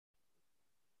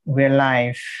We're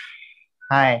live.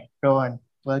 Hi, Rohan.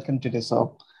 Welcome to the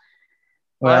show.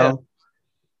 Hi. Well,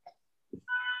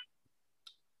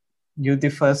 you're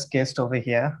the first guest over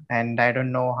here, and I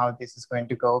don't know how this is going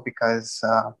to go because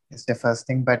it's the first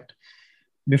thing. But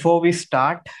before we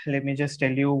start, let me just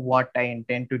tell you what I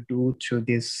intend to do through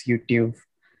this YouTube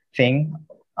thing.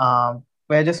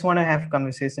 Where I just want to have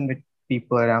conversation with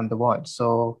people around the world.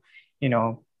 So, you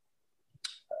know,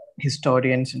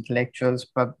 historians, intellectuals,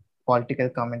 political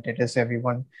commentators,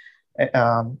 everyone.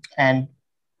 And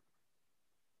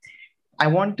I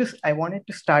wanted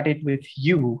to start it with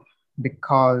you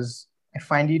because I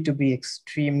find you to be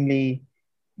extremely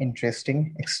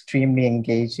interesting, extremely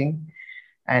engaging,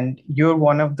 and you're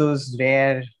one of those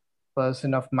rare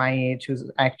person of my age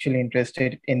who's actually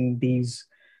interested in these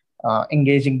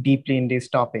engaging deeply in these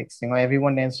topics.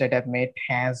 Everyone else that I've met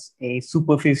has a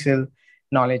superficial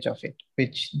knowledge of it,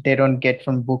 which they don't get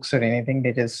from books or anything.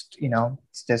 They just,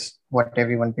 it's just what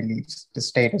everyone believes, the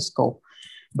status quo.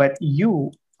 But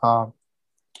you are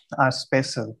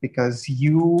special because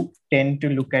you tend to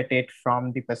look at it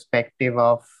from the perspective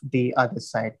of the other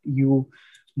side. You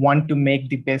want to make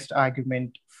the best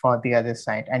argument for the other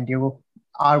side, and you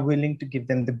are willing to give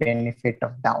them the benefit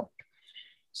of doubt.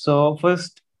 So,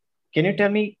 first, can you tell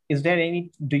me,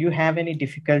 do you have any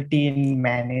difficulty in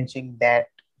managing that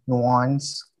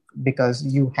nuance because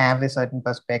you have a certain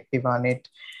perspective on it?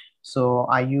 So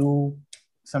are you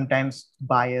sometimes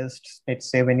biased, let's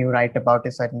say, when you write about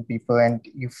a certain people and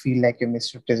you feel like you're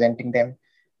misrepresenting them?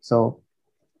 So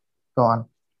go on.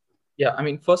 Yeah, I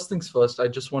mean, first things first, I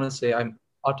just want to say I'm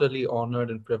utterly honored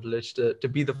and privileged to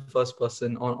be the first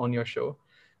person on your show.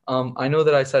 I know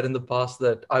that I said in the past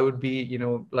that I would be,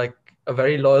 like a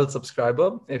very loyal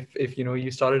subscriber if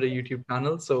you started a YouTube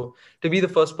channel. So to be the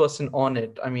first person on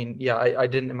it, I mean, yeah, I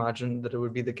didn't imagine that it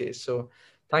would be the case. So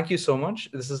thank you so much.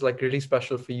 This is like really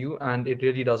special for you, and it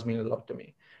really does mean a lot to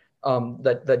me.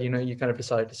 That you kind of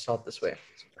decided to start this way.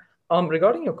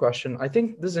 Regarding your question, I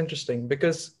think this is interesting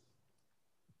because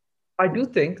I do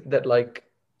think that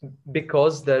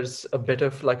because there's a bit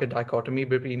of like a dichotomy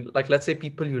between, like, let's say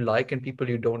people you like and people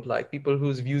you don't like, people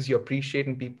whose views you appreciate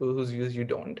and people whose views you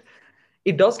don't.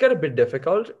 It does get a bit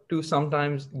difficult to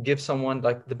sometimes give someone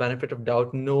like the benefit of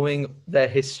doubt, knowing their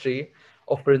history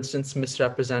of, for instance,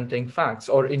 misrepresenting facts,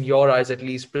 or in your eyes at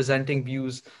least, presenting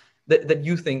views that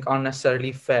you think are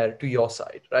necessarily fair to your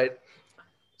side, right?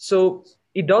 So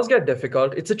it does get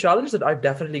difficult. It's a challenge that I've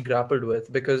definitely grappled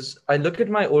with because I look at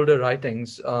my older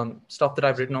writings, stuff that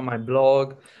I've written on my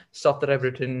blog, stuff that I've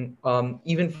written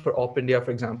even for Op India,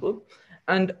 for example.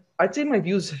 And I'd say my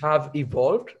views have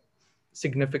evolved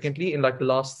significantly in like the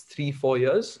last 3, 4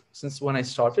 years since when I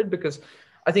started, because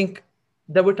I think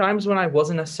there were times when I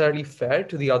wasn't necessarily fair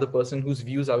to the other person whose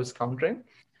views I was countering.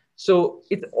 So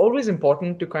it's always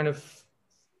important to kind of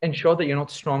ensure that you're not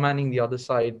strawmanning the other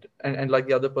side and like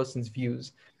the other person's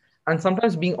views. And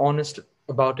sometimes being honest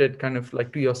about it, kind of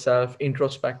like to yourself,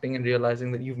 introspecting and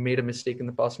realizing that you've made a mistake in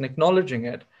the past and acknowledging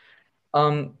it,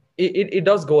 it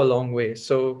does go a long way.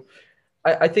 So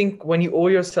I think when you owe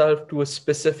yourself to a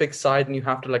specific side and you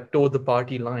have to like toe the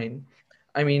party line,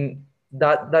 I mean,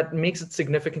 that makes it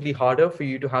significantly harder for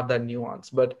you to have that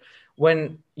nuance. But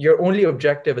when your only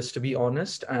objective is to be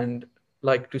honest and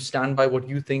like to stand by what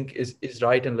you think is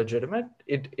right and legitimate,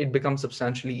 it becomes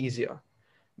substantially easier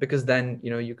because then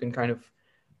you can kind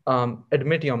of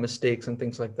admit your mistakes and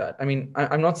things like that. I mean,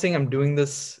 I'm not saying I'm doing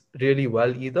this really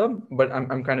well either, but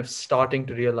I'm kind of starting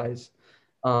to realize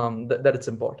that it's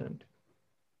important.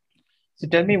 So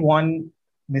tell me one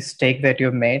mistake that you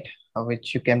made,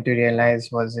 which you came to realize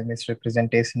was a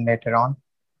misrepresentation later on.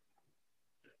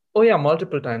 Oh yeah,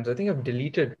 multiple times. I think I've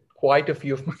deleted quite a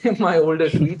few of my older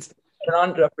tweets that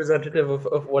aren't representative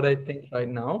of what I think right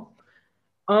now.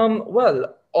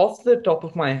 Well, off the top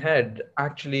of my head,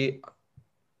 actually,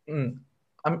 mm,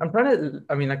 I'm trying to,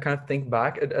 I mean, I kind of think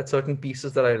back at certain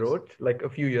pieces that I wrote like a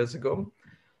few years ago.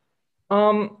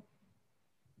 Um,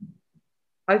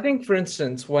 I think, for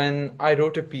instance, when I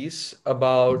wrote a piece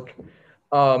about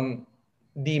um,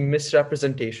 the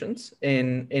misrepresentations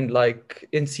in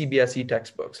CBSE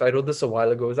textbooks, I wrote this a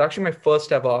while ago. It was actually my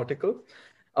first ever article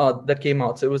that came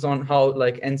out. So it was on how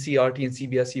like NCRT and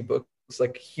CBSE books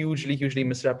like hugely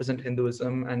misrepresent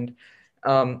Hinduism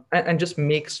and just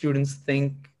make students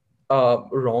think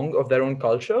wrong of their own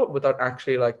culture without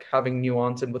actually like having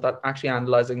nuance and without actually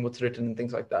analyzing what's written and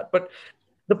things like that. But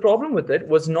the problem with it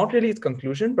was not really its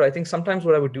conclusion, but I think sometimes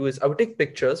what I would do is I would take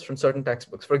pictures from certain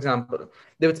textbooks. For example,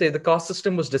 they would say the caste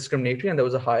system was discriminatory and there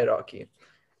was a hierarchy.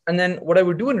 And then what I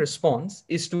would do in response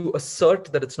is to assert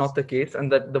that it's not the case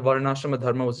and that the Varnashrama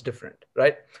Dharma was different,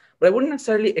 right? but I wouldn't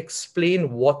necessarily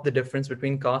explain what the difference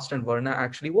between caste and varna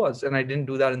actually was. And I didn't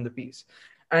do that in the piece.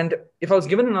 And if I was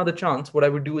given another chance, what I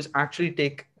would do is actually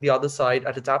take the other side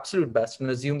at its absolute best and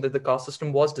assume that the caste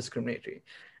system was discriminatory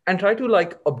and try to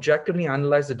like objectively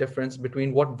analyze the difference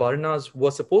between what varnas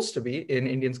were supposed to be in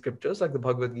Indian scriptures, like the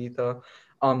Bhagavad Gita,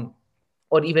 um,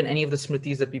 or even any of the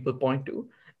smritis that people point to,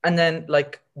 and then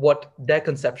like what their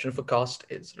conception of a caste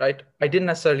is, right? I didn't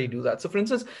necessarily do that. So for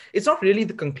instance, it's not really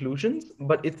the conclusions,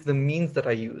 but it's the means that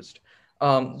I used,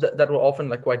 that were often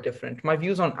like quite different. My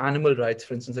views on animal rights,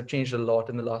 for instance, have changed a lot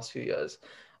in the last few years.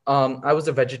 I was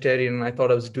a vegetarian and I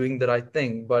thought I was doing the right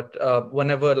thing, but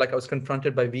whenever like I was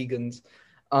confronted by vegans,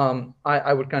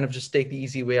 I would kind of just take the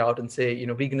easy way out and say,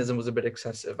 veganism was a bit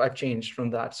excessive. I've changed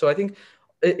from that. So I think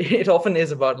it often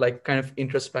is about like kind of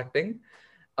introspecting,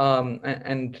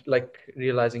 and like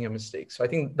realizing your mistakes. So I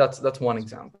think that's one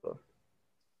example.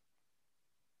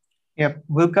 Yep,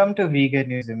 we'll come to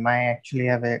veganism. I actually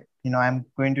have I'm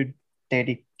going to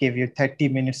give you 30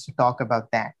 minutes to talk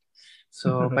about that.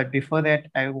 So, but before that,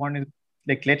 I want to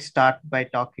let's start by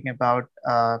talking about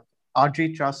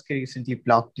Audrey Trotsky recently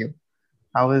blocked you.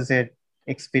 How was it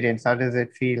experience? How does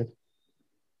it feel?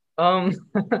 Um,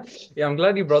 yeah, I'm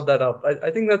glad you brought that up.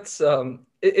 I think that's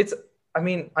it's. I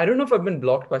mean, I don't know if I've been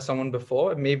blocked by someone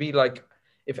before. Maybe like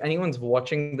if anyone's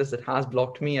watching this that has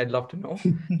blocked me, I'd love to know.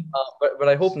 But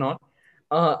I hope not.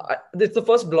 It's the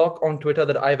first block on Twitter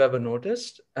that I've ever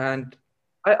noticed, and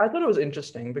I thought it was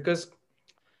interesting because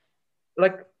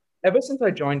like ever since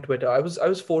I joined Twitter, I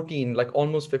was 14, like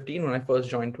almost 15 when I first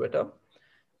joined Twitter.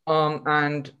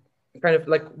 And kind of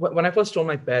like when I first told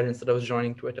my parents that I was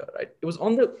joining Twitter, right? It was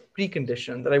on the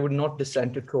precondition that I would not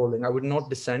descend to trolling. I would not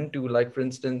descend to, like, for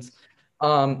instance,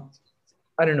 um,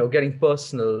 I don't know, getting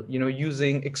personal,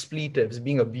 using expletives,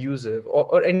 being abusive,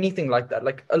 or anything like that.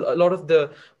 Like a lot of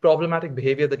the problematic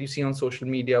behavior that you see on social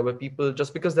media, where people,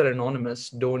 just because they're anonymous,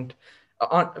 don't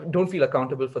feel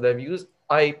accountable for their views.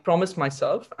 I promised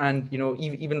myself, and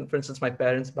even for instance, my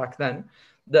parents back then,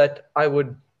 that I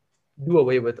would do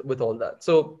away with all that.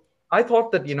 So I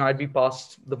thought that I'd be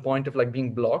past the point of like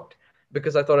being blocked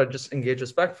because I thought I'd just engage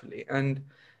respectfully. And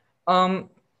um,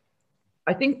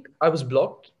 I think I was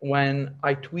blocked when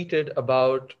I tweeted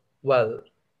about, well,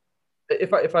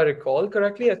 if I recall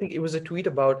correctly, I think it was a tweet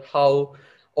about how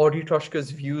Audrey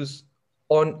Toshka's views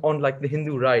on like the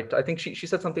Hindu right. I think she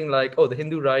said something like, "Oh, the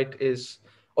Hindu right is,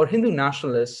 or Hindu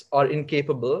nationalists are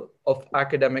incapable of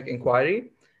academic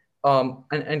inquiry, and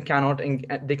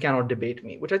they cannot debate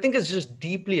me," which I think is just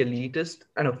deeply elitist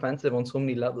and offensive on so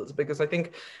many levels. Because I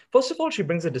think, first of all, she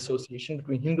brings a dissociation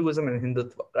between Hinduism and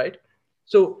Hindutva, right?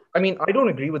 So, I mean, I don't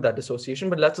agree with that dissociation,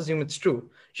 but let's assume it's true.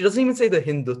 She doesn't even say the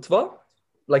Hindutva,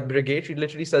 like brigade. She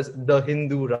literally says the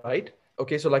Hindu right.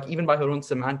 Okay, so like even by her own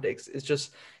semantics, it's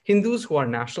just Hindus who are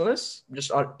nationalists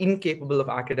just are incapable of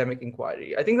academic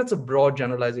inquiry. I think that's a broad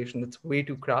generalization that's way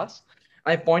too crass.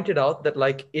 I pointed out that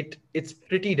like it's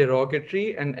pretty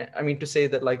derogatory, and I mean to say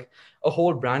that like a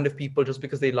whole brand of people, just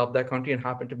because they love their country and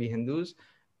happen to be Hindus,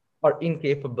 are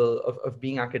incapable of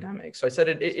being academic. So I said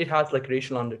it has like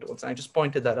racial undertones. And I just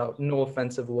pointed that out. No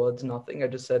offensive words, nothing. I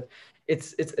just said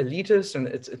it's elitist and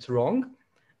it's wrong,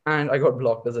 and I got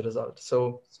blocked as a result.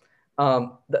 So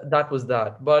that was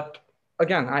that. But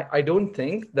again, I don't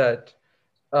think that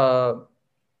uh,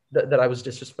 that I was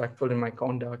disrespectful in my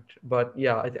conduct. But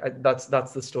yeah, that's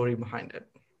the story behind it.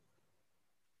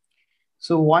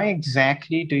 So why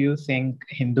exactly do you think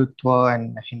Hindutva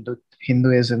and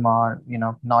Hinduism are,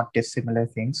 not dissimilar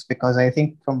things? Because I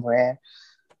think from where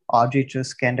Audrey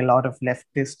Chusk and a lot of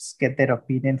leftists get their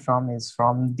opinion from is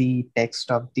from the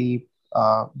text of the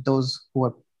those who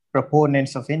are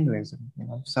proponents of Hinduism,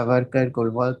 Savarkar,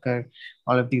 Golwalkar,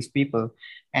 all of these people.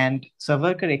 And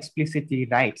Savarkar explicitly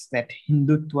writes that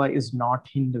Hindutva is not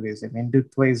Hinduism.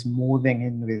 Hindutva is more than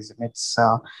Hinduism. It's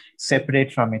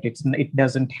separate from it. It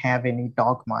doesn't have any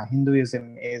dogma.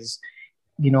 Hinduism is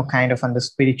kind of on the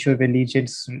spiritual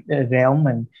religious realm,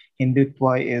 and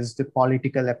Hindutva is the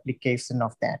political application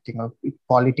of that. It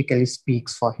politically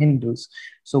speaks for Hindus.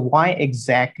 So why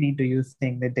exactly do you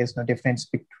think that there's no difference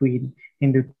between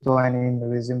Hindutva and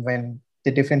Hinduism when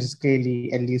the difference is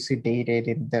clearly elucidated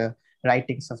in the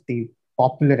writings of the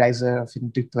popularizer of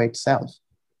Hindutva itself?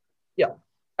 Yeah,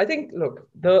 I think, look,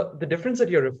 the difference that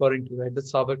you're referring to, right, that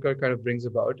Savarkar kind of brings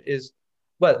about is,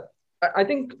 well, I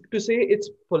think to say it's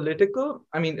political,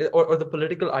 I mean, or the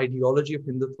political ideology of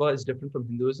Hindutva is different from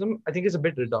Hinduism, I think is a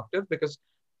bit reductive because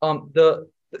the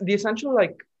essential,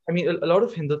 like, I mean, a lot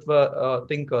of Hindutva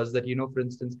thinkers that, for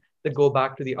instance, that go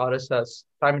back to the RSS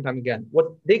time and time again, what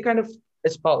they kind of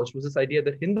espoused was this idea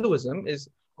that Hinduism is,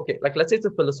 okay, like, let's say it's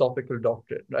a philosophical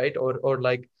doctrine, right? Or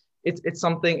like, It's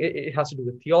something, it has to do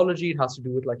with theology, it has to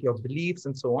do with like your beliefs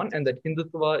and so on, and that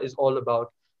Hindutva is all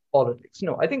about politics.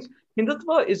 No, I think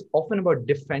Hindutva is often about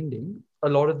defending a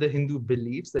lot of the Hindu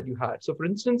beliefs that you had. So, for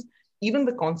instance, even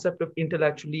the concept of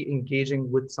intellectually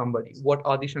engaging with somebody, what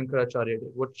Adi Shankaracharya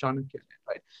did, what Chanakya did,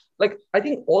 right? Like, I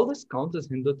think all this counts as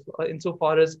Hindutva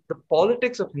insofar as the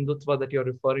politics of Hindutva that you're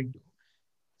referring to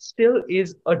still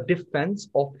is a defense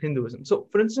of Hinduism. So,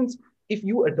 for instance, if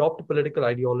you adopt a political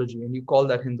ideology and you call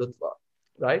that Hindutva,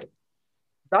 right,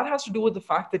 that has to do with the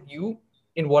fact that you,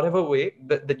 in whatever way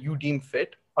that you deem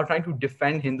fit, are trying to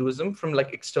defend Hinduism from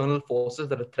like external forces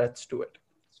that are threats to it.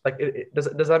 Like,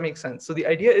 does that make sense? So the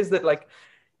idea is that like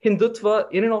Hindutva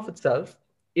in and of itself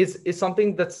is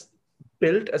something that's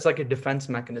built as like a defense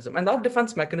mechanism, and that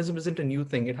defense mechanism isn't a new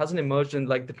thing. It hasn't emerged in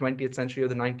like the 20th century or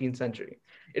the 19th century.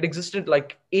 It existed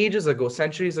like ages ago,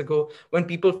 centuries ago, when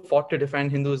people fought to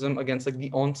defend Hinduism against like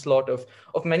the onslaught of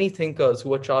many thinkers who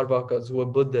were Charvakas, who were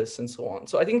Buddhists, and so on.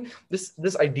 So I think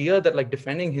this idea that like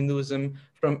defending Hinduism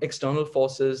from external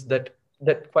forces that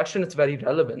question its very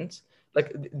relevance,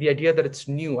 like the idea that it's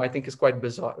new, I think is quite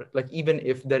bizarre. Like even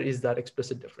if there is that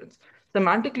explicit difference,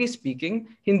 semantically speaking,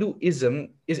 Hinduism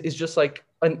is just like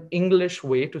an English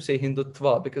way to say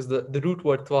Hindutva, because the root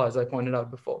word tva, as I pointed out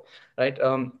before, right,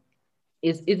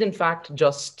 is in fact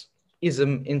just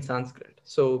ism in Sanskrit.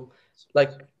 So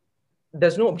like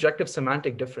there's no objective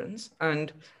semantic difference,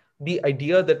 and the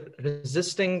idea that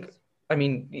resisting, I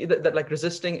mean that like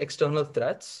resisting external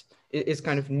threats is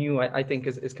kind of new. I think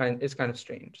is kind of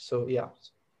strange. So yeah.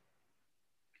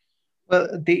 Well,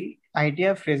 the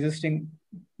idea of resisting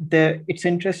the it's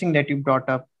interesting that you brought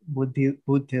up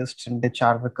Buddhists and the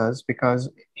Charvakas, because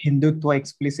Hindutva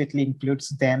explicitly includes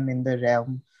them in the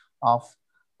realm of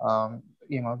um,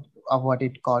 you know of what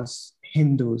it calls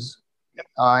Hindus,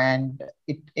 and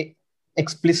it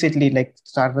explicitly, like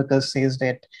Charvakas says,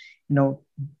 that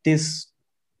this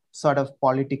sort of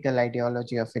political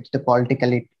ideology of it, the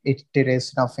political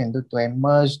iteration of Hindutva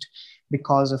emerged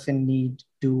because of a need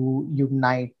to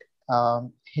unite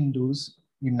Hindus,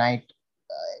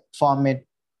 form it,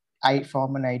 I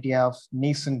form an idea of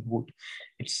nationhood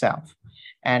itself,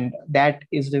 and that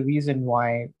is the reason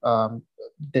why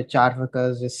the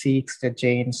Charvakas, the Sikhs, the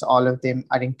Jains, all of them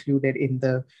are included in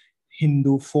the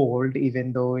Hindu fold,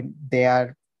 even though they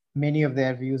are many of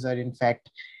their views are in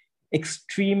fact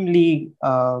extremely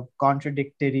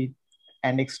contradictory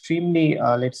and extremely,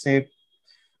 let's say,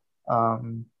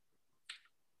 um,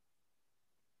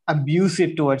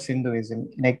 abusive towards Hinduism.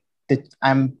 Like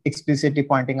I'm explicitly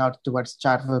pointing out towards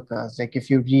Charvakas. Like if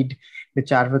you read the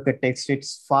Charvaka text,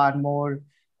 it's far more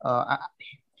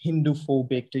Hindu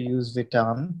phobic, to use the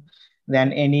term,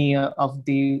 than any of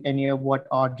what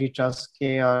Audrey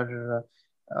Truskey or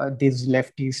these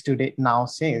lefties today now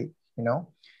say. You know,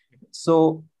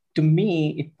 so to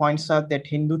me, it points out that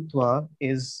Hindutva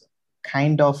is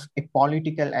kind of a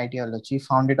political ideology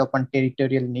founded upon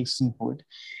territorial nationhood,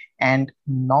 and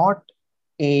not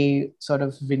a sort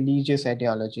of religious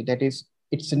ideology. That is,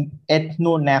 it's an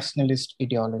ethno-nationalist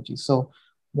ideology. So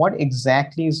what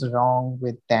exactly is wrong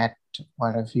with that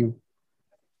point of view?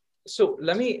 So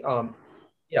let me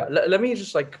let me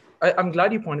just like I'm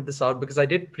glad you pointed this out, because I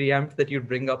did preempt that you'd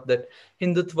bring up that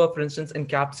Hindutva, for instance,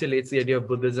 encapsulates the idea of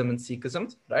Buddhism and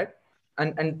Sikhism, right?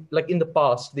 And like in the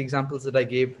past, the examples that I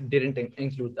gave didn't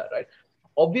include that, right?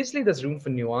 Obviously, there's room for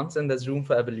nuance and there's room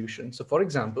for evolution. So, for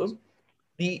example,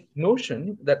 the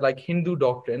notion that like Hindu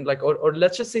doctrine, like or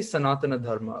let's just say Sanatana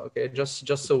Dharma, okay, just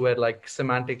so we're like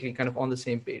semantically kind of on the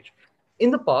same page.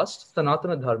 In the past,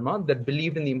 Sanatana Dharma that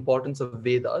believed in the importance of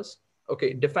Vedas,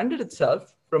 okay, defended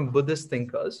itself from Buddhist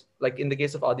thinkers, like in the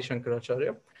case of Adi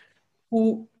Shankaracharya,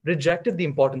 who rejected the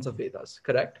importance of Vedas,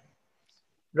 correct?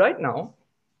 Right now,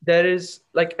 there is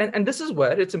like, and this is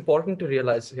where it's important to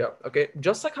realize here, okay,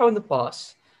 just like how in the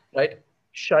past, right,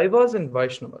 Shaivas and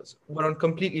Vaishnavas were on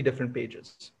completely different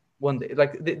pages one day,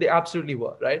 like they absolutely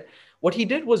were, right? What he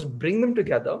did was bring them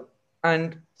together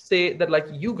and say that like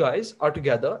you guys are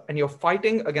together and you're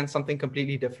fighting against something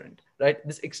completely different, right?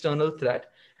 This external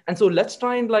threat. And so let's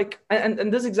try and like,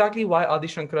 and this is exactly why Adi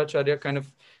Shankaracharya kind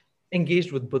of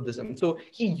engaged with Buddhism. So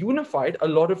he unified a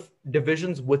lot of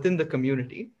divisions within the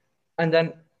community, and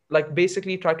then like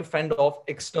basically try to fend off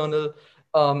external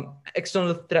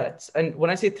threats. And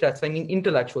when I say threats, I mean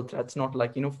intellectual threats, not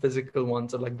like physical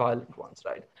ones or like violent ones,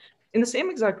 right? In the same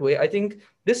exact way, I think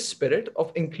this spirit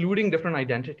of including different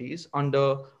identities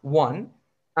under one,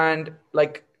 and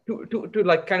like to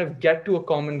like kind of get to a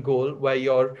common goal where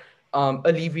you're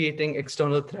alleviating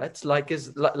external threats, like it's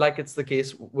the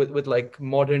case with like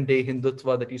modern day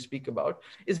Hindutva that you speak about,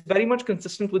 is very much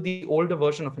consistent with the older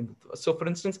version of Hindutva. So, for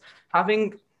instance,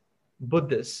 having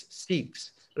Buddhists,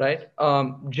 Sikhs, right?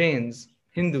 Jains,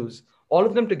 Hindus, all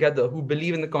of them together who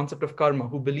believe in the concept of karma,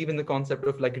 who believe in the concept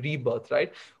of like rebirth,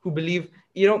 right? Who believe,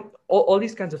 all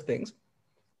these kinds of things.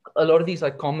 A lot of these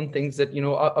like common things that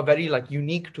are very like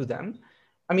unique to them.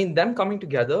 I mean, them coming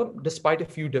together despite a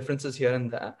few differences here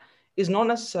and there is not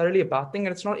necessarily a bad thing,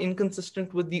 and it's not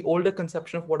inconsistent with the older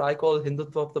conception of what I call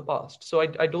Hindutva of the past. So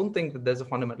I don't think that there's a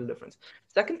fundamental difference.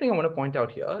 Second thing I want to point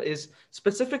out here is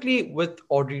specifically with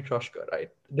Audrey Trushka, right?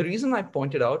 The reason I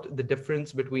pointed out the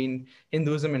difference between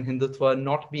Hinduism and Hindutva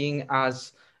not being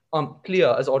as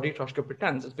clear as Audrey Trushka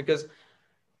pretends is because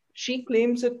she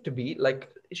claims it to be like,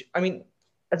 I mean,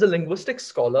 as a linguistic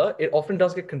scholar, it often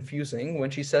does get confusing when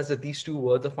she says that these two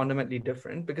words are fundamentally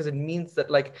different, because it means that,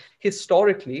 like,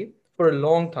 historically, for a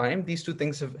long time, these two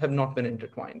things have not been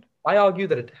intertwined. I argue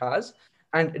that it has,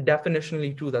 and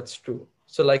definitionally, too, that's true.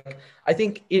 So, like, I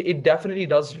think it definitely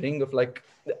does ring of like,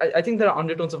 I think there are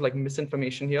undertones of like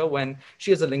misinformation here when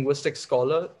she, as a linguistic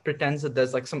scholar, pretends that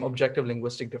there's like some objective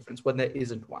linguistic difference when there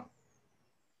isn't one.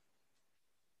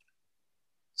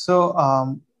 So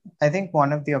I think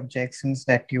one of the objections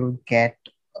that you get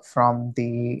from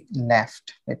the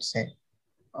left, let's say,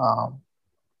 um,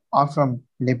 or from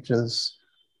liberals,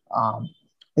 um,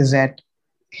 is that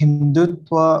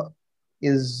Hindutva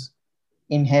is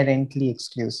inherently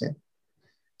exclusive.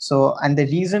 So, and the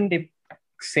reason they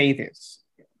say this,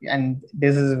 and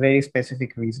this is a very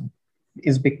specific reason,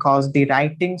 is because the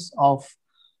writings of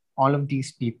all of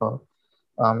these people,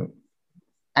 um,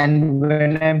 and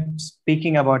when I'm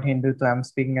speaking about Hindutva, I'm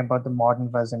speaking about the modern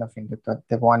version of Hindutva,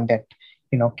 the one that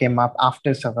came up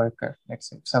after Savarkar, let's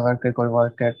say Savarkar,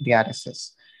 Golwalkar, the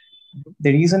RSS.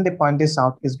 The reason they point this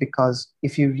out is because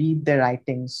if you read the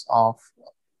writings of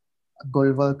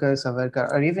Golwalkar,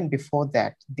 Savarkar, or even before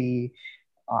that, the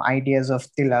ideas of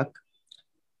Tilak,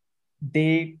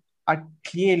 they are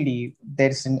clearly,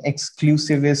 there's an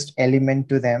exclusivist element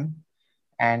to them,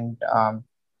 and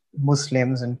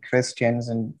Muslims and Christians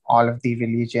and all of the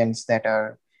religions that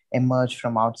are emerged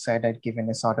from outside are given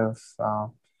a sort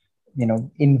of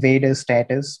invader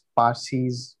status.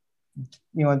 Parsis,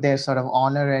 they're sort of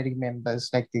honorary members,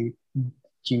 like the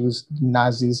Jews,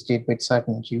 Nazis did with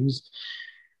certain Jews.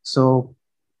 So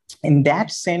in that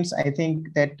sense, I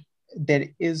think that there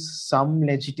is some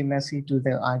legitimacy to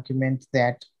the argument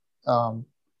that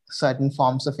certain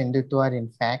forms of Hindutva are in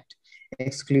fact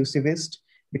exclusivist,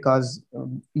 because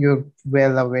you're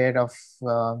well aware of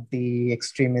the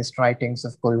extremist writings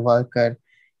of Golwalkar.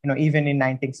 Even in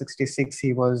 1966,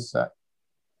 he was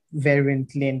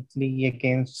virulently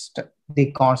against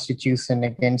the constitution,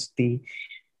 against the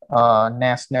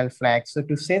national flag. So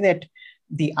to say that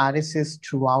the RSS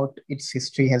throughout its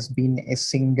history has been a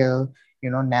single,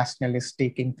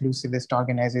 nationalistic, inclusivist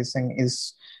organization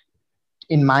is,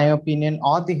 in my opinion,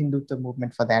 or the Hindutva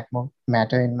movement for that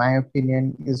matter, in my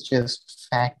opinion, is just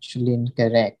factually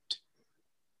incorrect.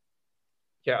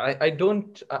 Yeah, I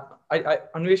don't,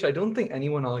 Anvesh, I don't think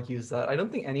anyone argues that. I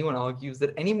don't think anyone argues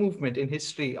that any movement in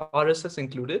history, RSS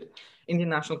included, Indian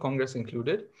National Congress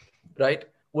included, right,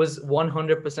 was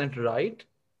 100% right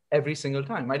every single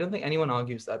time. I don't think anyone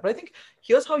argues that. But I think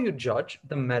here's how you judge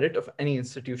the merit of any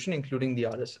institution, including the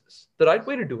RSS. The right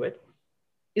way to do it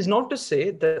is not to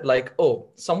say that, like, oh,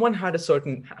 someone had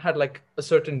like a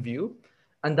certain view,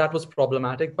 and that was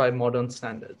problematic by modern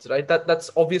standards, right? That's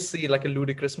obviously like a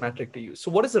ludicrous metric to use. So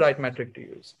what is the right metric to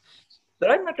use? The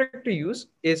right metric to use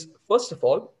is, first of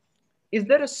all, is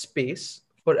there a space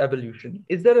for evolution?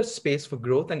 Is there a space for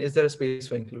growth? And is there a space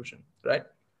for inclusion, right?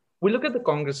 We look at the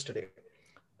Congress today,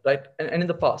 right? And in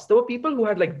the past, there were people who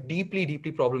had like deeply,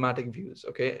 deeply problematic views,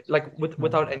 okay? Like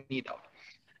without any doubt.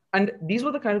 And these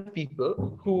were the kind of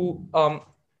people who,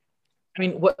 I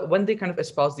mean, when they kind of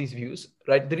espouse these views,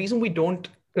 right? The reason we don't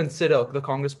consider the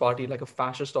Congress Party like a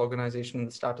fascist organization in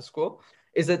the status quo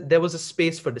is that there was a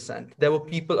space for dissent. There were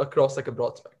people across like a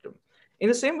broad spectrum. In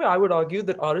the same way, I would argue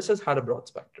that RSS had a broad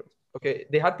spectrum. Okay,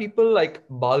 they had people like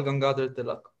Bal Gangadhar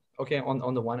Tilak, okay,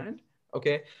 on the one hand,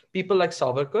 okay, people like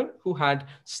Savarkar who had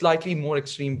slightly more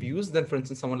extreme views than, for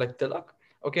instance, someone like Tilak,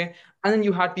 okay, and then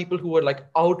you had people who were like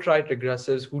outright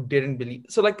regressives who didn't believe.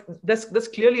 So like there's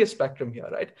clearly a spectrum here,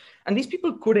 right? And these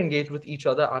people could engage with each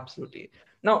other, absolutely.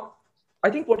 Now, I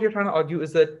think what you're trying to argue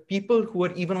is that people who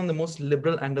are even on the most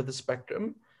liberal end of the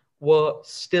spectrum were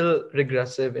still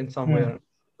regressive in some way,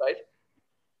 right?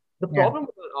 The problem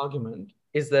with that argument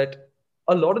is that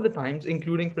a lot of the times,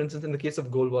 including, for instance, in the case of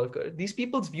Golwalkar, these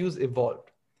people's views evolved.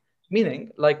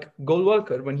 Meaning, like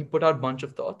Golwalkar, when he put out a bunch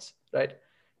of thoughts, right?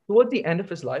 Toward the end of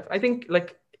his life, I think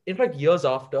like in fact, years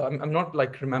after, I'm not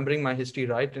like remembering my history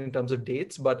right in terms of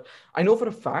dates, but I know for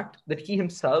a fact that he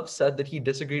himself said that he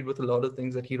disagreed with a lot of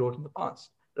things that he wrote in the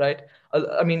past, right?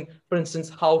 I mean, for instance,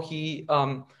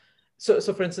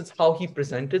 so for instance, how he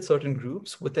presented certain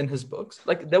groups within his books,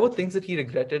 like there were things that he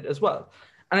regretted as well.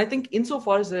 And I think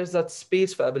insofar as there's that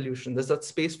space for evolution, there's that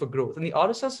space for growth. And the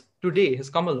RSS today has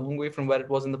come a long way from where it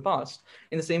was in the past,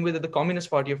 in the same way that the Communist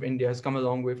Party of India has come a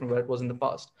long way from where it was in the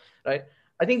past, right?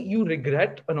 I think you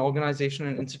regret an organization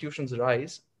and institution's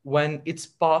rise when its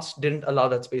past didn't allow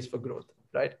that space for growth,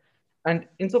 right? And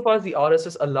insofar as the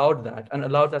RSS allowed that and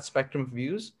allowed that spectrum of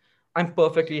views, I'm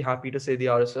perfectly happy to say the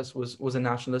RSS was a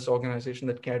nationalist organization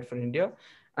that cared for India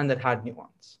and that had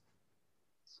nuance.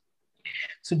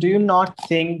 So do you not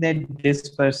think that this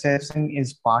perception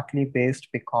is partly based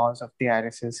because of the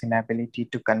RSS inability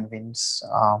to convince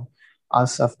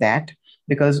us of that?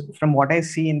 Because from what I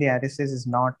see in the RSS is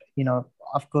not,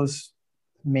 of course,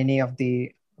 many of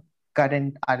the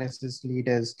current RSS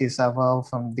leaders disavow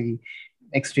from the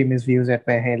extremist views that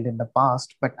were held in the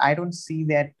past, but I don't see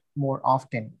that more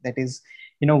often. That is,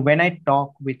 when I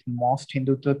talk with most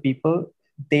Hindutva people,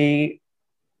 they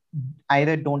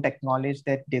either don't acknowledge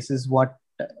that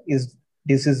is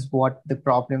this is what the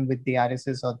problem with the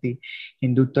RSS or the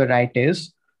Hindutva right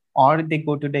is, or they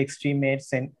go to the extreme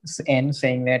end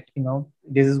saying that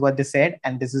this is what they said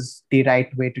and this is the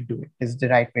right way to do it. This is the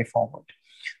right way forward.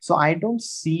 So I don't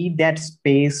see that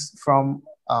space from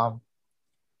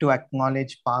to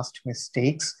acknowledge past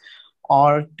mistakes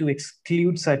or to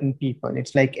exclude certain people.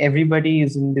 It's like everybody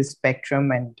is in this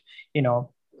spectrum, and you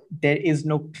know there is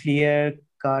no clear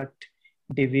cut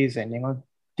division.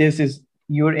 This is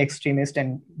you're extremist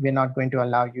and we're not going to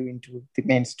allow you into the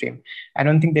mainstream. I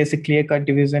don't think there's a clear cut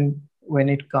division when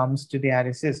it comes to the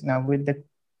RSS. Now with the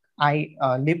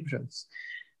liberals,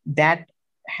 that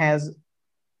has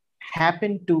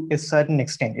happened to a certain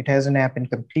extent. It hasn't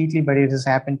happened completely, but it has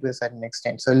happened to a certain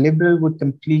extent. So liberal would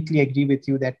completely agree with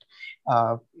you that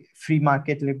free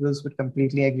market liberals would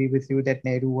completely agree with you that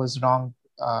Nehru was wrong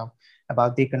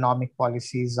about the economic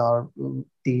policies or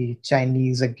the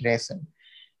Chinese aggression.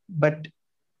 But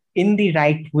in the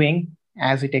right wing,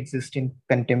 as it exists in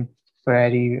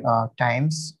contemporary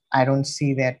times, I don't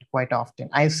see that quite often.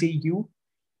 I see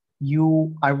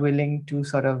you are willing to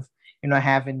sort of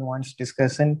have a nuanced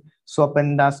discussion.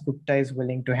 Swapan Das Gupta is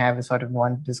willing to have a sort of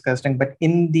nuanced discussion, but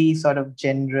in the sort of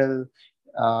general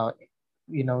the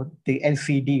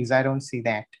LCDs, I don't see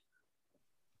that.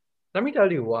 Let me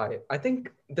tell you why. I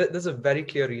think there's a very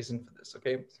clear reason for this,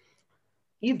 okay?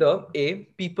 Either A,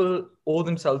 people owe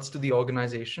themselves to the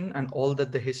organization and all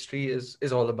that the history is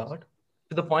all about,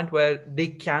 to the point where they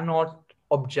cannot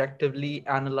objectively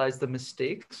analyze the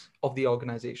mistakes of the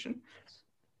organization.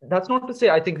 That's not to say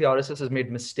I think the RSS has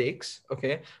made mistakes,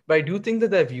 okay? But I do think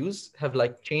that their views have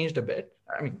like changed a bit.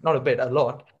 I mean, not a bit, a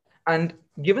lot. And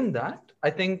given that, I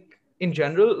think in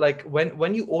general, like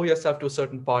when you owe yourself to a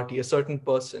certain party, a certain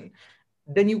person,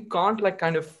 then you can't like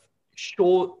kind of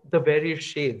show the various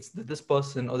shades that this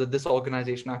person or that this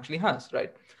organization actually has,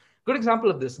 right? Good example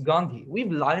of this, Gandhi.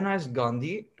 We've lionized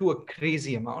Gandhi to a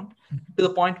crazy amount, to the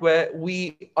point where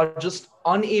we are just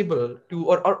unable to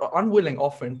or unwilling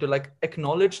often to like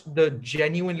acknowledge the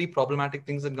genuinely problematic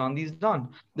things that Gandhi's done,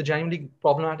 the genuinely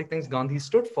problematic things Gandhi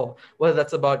stood for, whether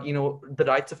that's about the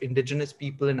rights of indigenous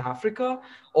people in Africa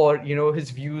or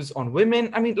his views on women.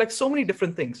 I mean, like so many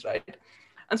different things, right?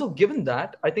 And so, given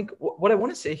that, I think what I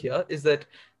want to say here is that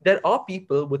there are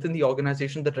people within the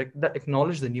organization that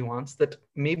acknowledge the nuance, that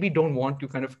maybe don't want to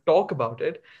kind of talk about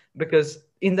it, because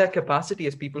in their capacity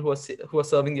as people who are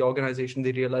serving the organization,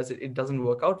 they realize that it doesn't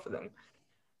work out for them.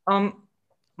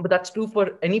 But that's true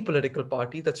for any political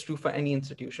party. That's true for any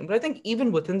institution. But I think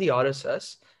even within the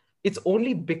RSS, it's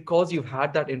only because you've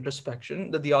had that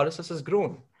introspection that the RSS has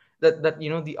grown. That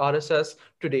the RSS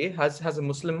today has a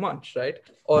Muslim munch, right?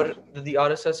 Or the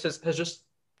RSS has just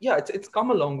it's come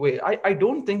a long way. I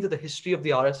don't think that the history of the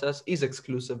RSS is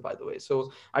exclusive, by the way.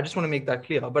 So I just want to make that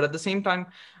clear. But at the same time,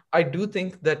 I do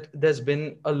think that there's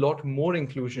been a lot more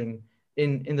inclusion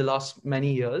in the last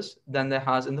many years than there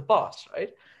has in the past,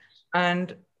 right?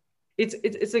 And it's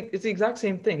the exact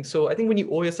same thing. So I think when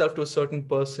you owe yourself to a certain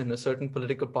person, a certain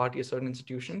political party, a certain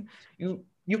institution,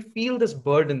 you feel this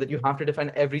burden that you have to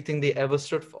defend everything they ever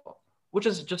stood for, which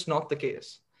is just not the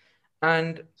case.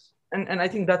 And I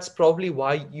think that's probably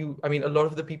why I mean, a lot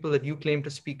of the people that you claim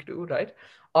to speak to, right,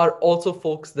 are also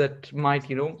folks that might,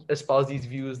 espouse these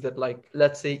views that, like,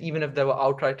 let's say, even if there were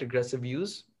outright aggressive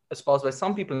views espoused by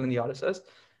some people in the RSS,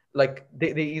 like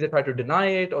they either try to deny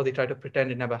it or they try to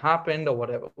pretend it never happened or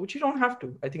whatever, which you don't have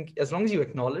to. I think as long as you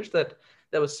acknowledge that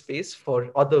there was space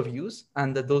for other views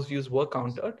and that those views were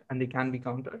countered and they can be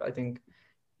countered, I think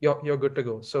you're good to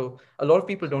go. So a lot of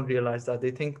people don't realize that.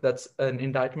 They think that's an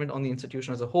indictment on the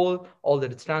institution as a whole, all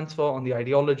that it stands for, on the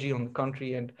ideology, on the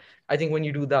country. And I think when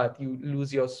you do that, you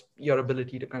lose your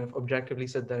ability to kind of objectively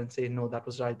sit there and say, no, that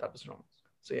was right, that was wrong.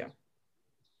 So yeah.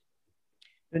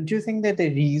 Don't you think that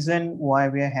the reason why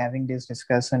we are having this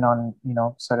discussion on,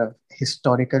 sort of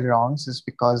historical wrongs is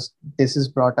because this is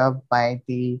brought up by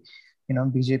the,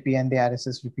 BJP and the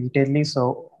RSS repeatedly?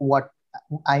 So what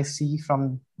I see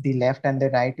from the left and the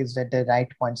right is that the right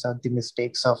points out the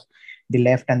mistakes of the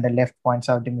left, and the left points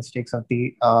out the mistakes of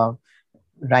the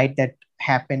right that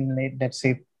happened, let's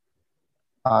say,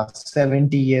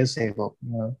 70 years ago,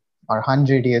 or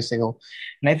 100 years ago.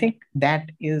 And I think that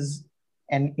is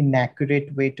an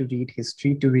inaccurate way to read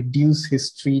history, to reduce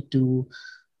history to,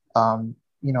 um,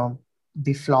 you know,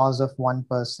 the flaws of one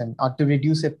person, or to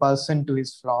reduce a person to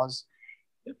his flaws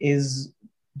is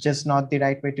just not the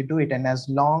right way to do it. And as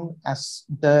long as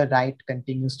the right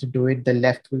continues to do it, the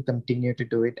left will continue to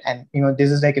do it. And,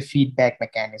 this is like a feedback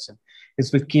mechanism.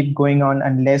 This will keep going on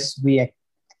unless we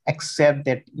accept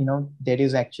that there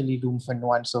is actually room for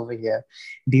nuance over here.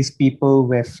 These people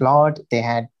were flawed. They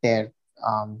had their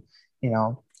you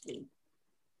know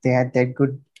they had their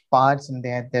good parts and they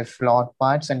had their flawed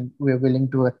parts, and we're willing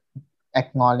to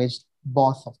acknowledge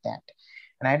both of that.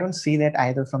 And I don't see that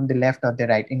either from the left or the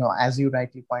right. As you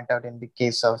rightly point out, in the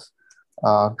case of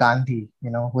Gandhi,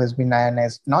 who has been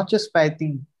lionized not just by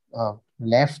the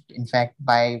left, in fact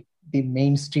by the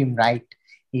mainstream right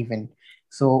even.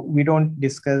 So we don't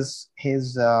discuss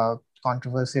his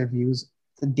controversial views.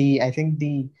 I think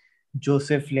the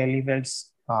Joseph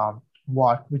Lelyvelt's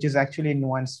What, which is actually a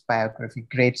nuanced biography,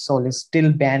 Great Soul, is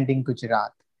still banned in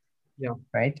Gujarat. Yeah.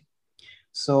 Right.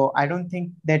 So I don't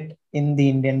think that in the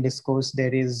Indian discourse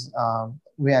there is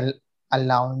we are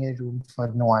allowing a room for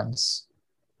nuance.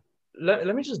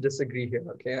 Let me just disagree here,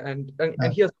 okay? And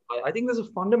here's why. I think there's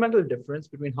a fundamental difference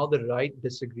between how the right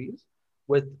disagrees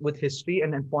with history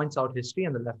and then points out history,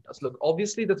 and the left does. Look,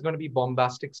 obviously there's going to be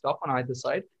bombastic stuff on either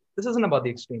side. This isn't about the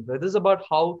extremes, right? This is about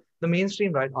how the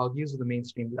mainstream right argues with the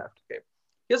mainstream left. Okay.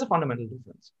 Here's a fundamental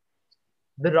difference.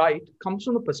 The right comes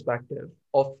from the perspective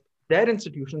of their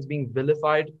institutions being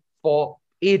vilified for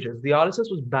ages. The RSS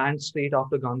was banned straight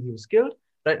after Gandhi was killed,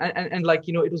 right? And like,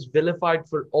 it was vilified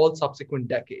for all subsequent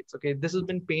decades. Okay. This has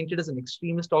been painted as an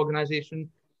extremist organization,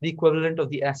 the equivalent of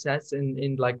the SS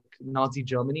in like Nazi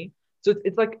Germany. So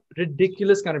it's like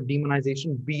ridiculous kind of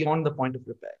demonization beyond the point of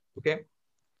repair. Okay.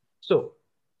 So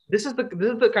this is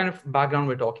the kind of background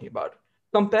we're talking about.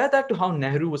 Compare that to how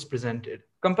Nehru was presented.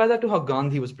 Compare that to how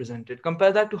Gandhi was presented.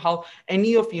 Compare that to how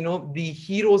any of the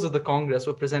heroes of the Congress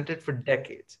were presented for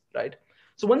decades, right?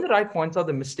 So when the right points out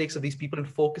the mistakes of these people and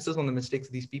focuses on the mistakes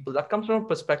of these people, that comes from a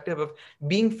perspective of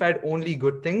being fed only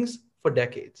good things for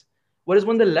decades. Whereas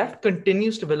when the left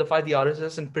continues to vilify the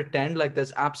RSS and pretend like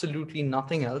there's absolutely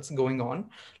nothing else going on,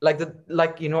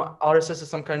 RSS is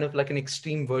some kind of like an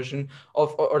extreme version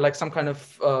of, or like some kind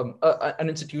of an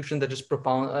institution that just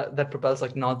that propels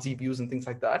like Nazi views and things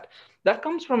like that. That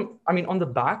comes from, I mean, on the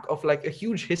back of like a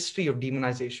huge history of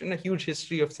demonization, a huge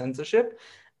history of censorship,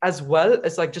 as well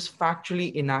as like just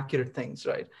factually inaccurate things,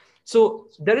 right? So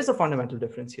there is a fundamental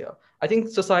difference here. I think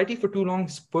society for too long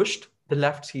has pushed the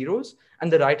left's heroes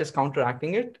and the right is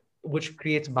counteracting it, which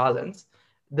creates balance.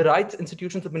 The right's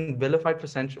institutions have been vilified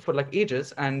for like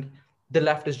ages, and the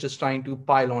left is just trying to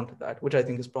pile onto that, which I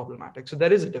think is problematic. So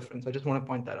there is a difference. I just want to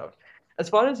point that out. As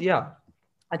far as, yeah,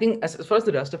 I think as far as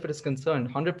the rest of it is concerned,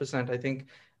 100%, I think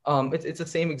it's the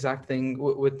same exact thing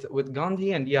with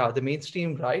Gandhi. And yeah, the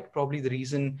mainstream right, probably the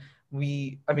reason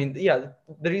the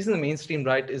reason the mainstream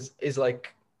right is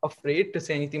like afraid to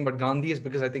say anything about Gandhi is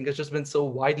because I think it's just been so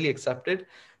widely accepted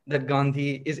that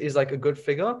Gandhi is like a good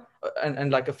figure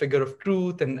and like a figure of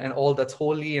truth and all that's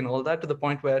holy and all that, to the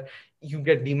point where you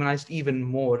get demonized even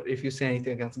more if you say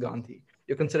anything against Gandhi.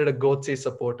 You're considered a Godse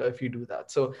supporter if you do that.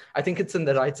 So I think it's in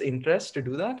the right's interest to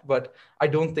do that, but I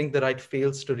don't think the right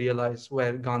fails to realize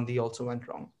where Gandhi also went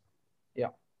wrong. Yeah,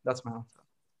 that's my answer.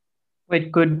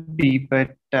 It could be,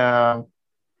 but um,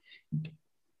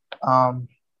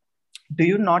 do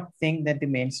you not think that the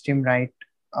mainstream right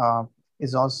uh,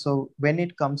 is also, when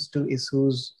it comes to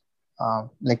issues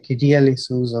like real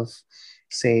issues of,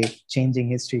 say, changing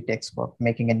history textbook,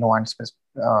 making a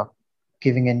uh,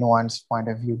 giving a nuanced point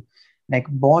of view, like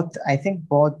both, I think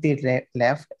both the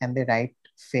left and the right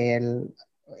fail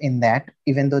in that,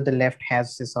 even though the left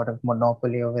has this sort of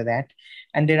monopoly over that,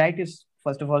 and the right is,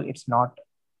 first of all, it's not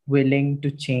willing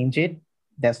to change it.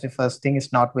 That's the first thing.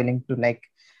 It's not willing to like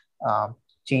uh,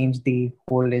 change the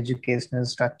whole educational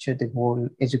structure, the whole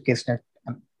educational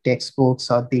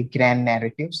textbooks or the grand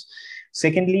narratives.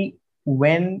 Secondly,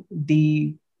 when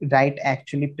the right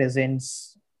actually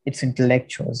presents its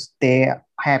intellectuals, they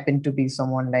happen to be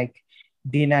someone like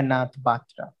Dinanath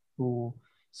Batra, who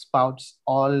spouts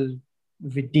all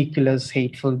ridiculous,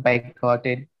 hateful,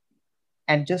 bigoted,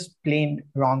 and just plain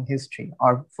wrong history.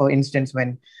 Or, for instance,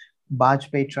 when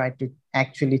Bajpayee's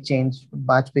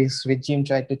regime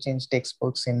tried to change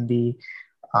textbooks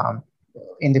um,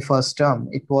 in the first term,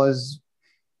 it was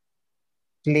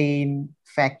plain,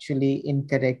 factually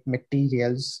incorrect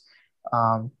materials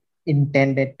um,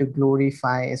 intended to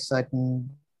glorify a certain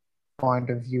point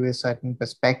of view, a certain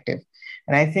perspective.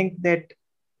 And I think that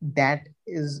that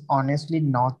is honestly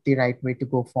not the right way to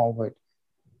go forward,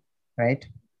 right?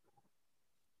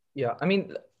 Yeah, I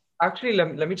mean, actually,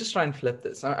 let me just try and flip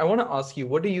this. I want to ask you,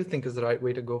 what do you think is the right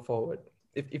way to go forward?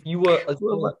 If you were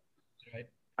assumed, Well, right?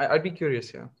 I'd be curious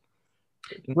here.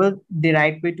 well, the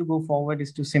right way to go forward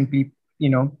is to simply,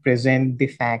 present the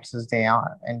facts as they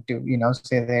are, and to,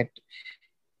 say that,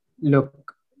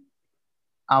 look,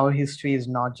 our history is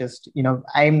not just,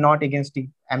 I'm not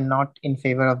in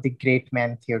favor of the great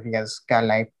man theory, as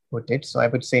Carlyle put it. So I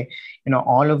would say,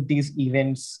 all of these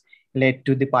events led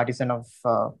to the partisan of,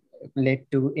 led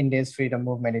to India's freedom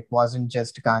movement. It wasn't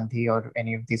just Gandhi or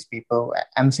any of these people.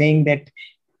 I'm saying that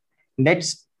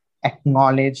let's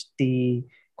acknowledge the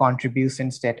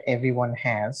contributions that everyone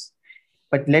has,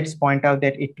 but let's point out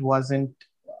that it wasn't,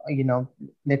 you know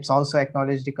let's also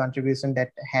acknowledge the contribution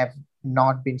that have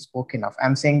not been spoken of.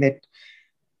 I'm saying that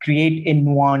create a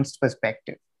nuanced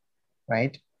perspective,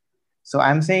 right? So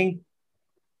I'm saying,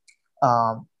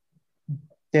 um,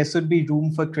 there should be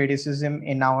room for criticism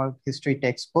in our history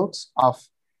textbooks of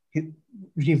hi-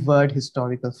 revered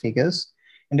historical figures,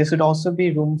 and there should also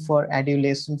be room for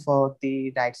adulation for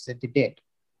the rights that they did.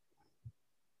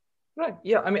 Right.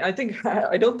 Yeah. I mean, I think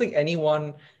I don't think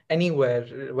anyone anywhere,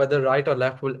 whether right or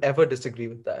left, will ever disagree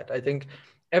with that. I think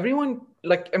everyone,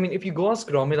 like, I mean, if you go ask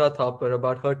Romila Thapar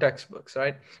about her textbooks,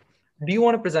 right? Do you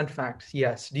want to present facts?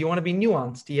 Yes. Do you want to be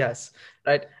nuanced? Yes.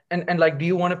 Right. And like, do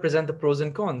you want to present the pros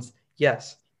and cons?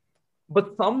 Yes.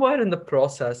 But somewhere in the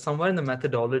process, somewhere in the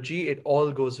methodology, it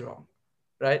all goes wrong,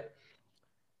 right?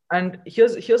 And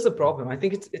here's the problem. I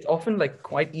think it's often like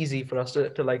quite easy for us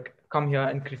to like come here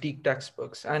and critique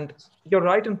textbooks. And you're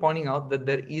right in pointing out that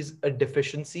there is a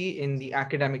deficiency in the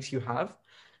academics you have.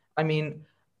 I mean,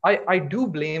 I do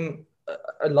blame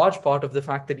a large part of the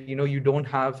fact that you don't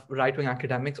have right-wing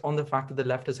academics on the fact that the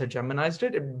left has hegemonized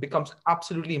it. It becomes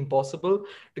absolutely impossible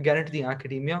to get into the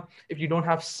academia if you don't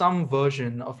have some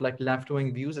version of like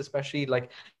left-wing views, especially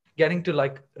like getting to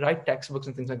like write textbooks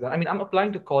and things like that. I mean, I'm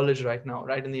applying to college right now,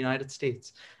 right, in the United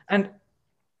States. And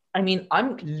I mean,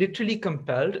 I'm literally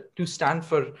compelled to stand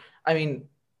for, I mean,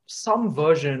 some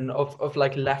version of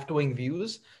like left-wing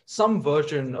views, some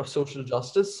version of social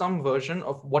justice, some version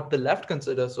of what the left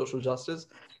considers social justice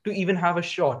to even have a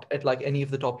shot at like any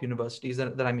of the top universities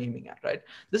that I'm aiming at, right?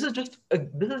 This is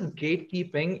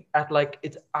gatekeeping at like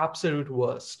its absolute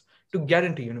worst to get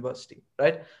into university,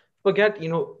 right? Forget,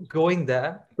 going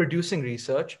there, producing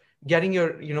research, getting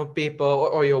your, paper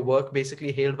or your work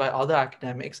basically hailed by other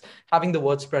academics, having the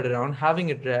word spread around, having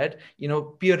it read,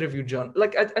 peer reviewed journal.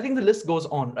 Like I think the list goes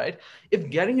on, right? If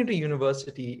getting into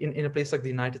university in a place like the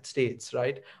United States,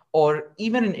 right, or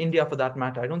even in India for that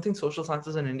matter, I don't think social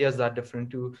sciences in India is that different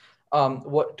to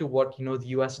what the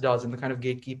US does and the kind of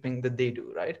gatekeeping that they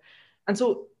do, right? And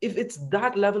so, if it's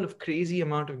that level of crazy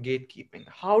amount of gatekeeping,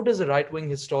 how does a right wing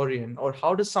historian, or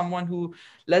how does someone who,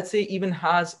 let's say, even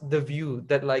has the view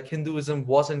that like Hinduism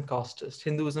wasn't casteist,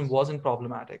 Hinduism wasn't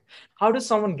problematic, how does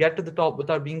someone get to the top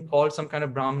without being called some kind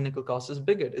of Brahminical casteist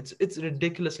bigot? It's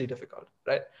ridiculously difficult,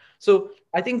 right? So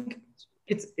I think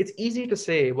it's easy to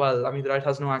say, well, I mean, the right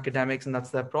has no academics and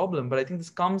that's their problem. But I think this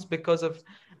comes because of,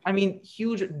 I mean,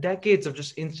 huge decades of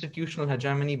just institutional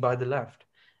hegemony by the left.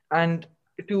 And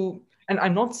and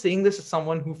I'm not saying this as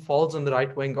someone who falls on the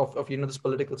right wing of this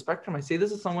political spectrum. I say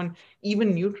this as someone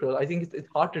even neutral. I think it's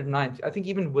hard to deny. I think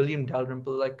even William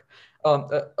Dalrymple, like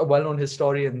a well-known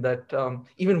historian, that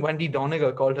even Wendy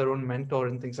Doniger called her own mentor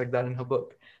and things like that in her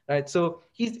book, right? So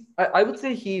I would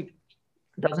say he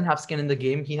doesn't have skin in the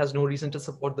game. He has no reason to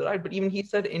support the right. But even he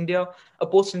said India, a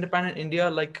post-independent India,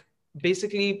 like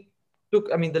basically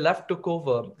I mean, the left took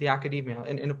over the academia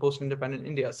in a post-independent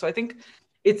India. So I think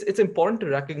it's important to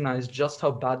recognize just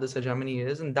how bad this hegemony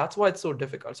is. And that's why it's so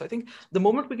difficult. So I think the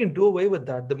moment we can do away with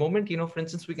that, the moment, for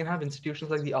instance, we can have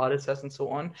institutions like the RSS and so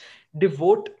on,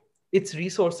 devote its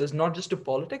resources, not just to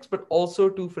politics, but also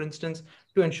to, for instance,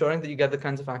 to ensuring that you get the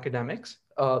kinds of academics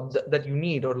that you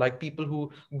need, or like people who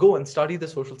go and study the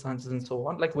social sciences and so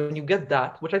on. Like when you get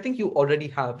that, which I think you already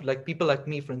have, like people like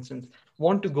me, for instance,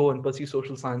 want to go and pursue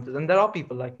social sciences, and there are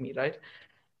people like me, right?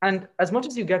 And as much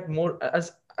as you get more,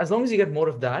 as long as you get more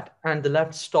of that, and the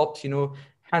left stops,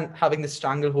 and having this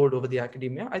stranglehold over the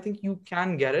academia, I think you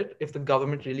can get it if the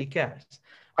government really cares.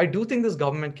 I do think this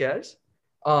government cares,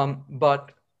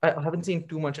 but I haven't seen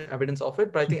too much evidence of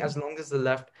it. But I think as long as the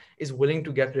left is willing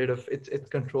to get rid of its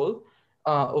control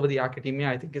over the academia,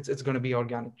 I think it's going to be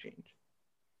organic change.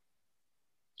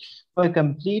 Well, I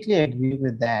completely agree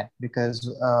with that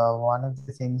because one of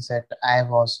the things that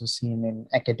I've also seen in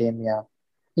academia,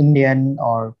 Indian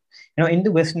or in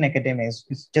the Western academia,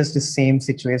 it's just the same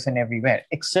situation everywhere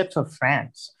except for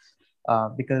France,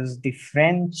 because the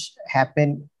French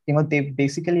happen, they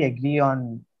basically agree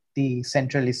on the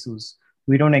central issues.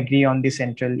 We don't agree on the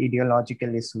central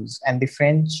ideological issues, and the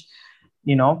French,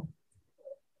 you know,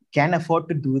 can afford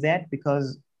to do that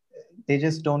because they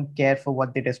just don't care for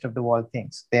what the rest of the world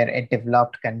thinks. They're a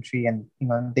developed country, and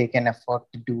they can afford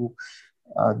to do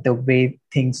the way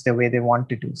things the way they want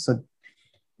to do. So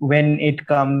when it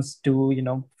comes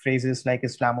to phrases like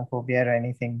Islamophobia or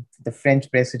anything, the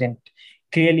French president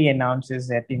clearly announces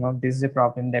that this is a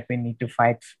problem that we need to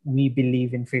fight. We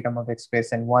believe in freedom of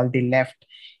expression, while the left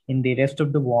in the rest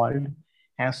of the world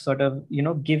has sort of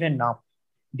given up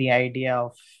the idea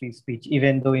of free speech,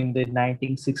 even though in the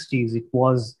 1960s it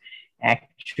was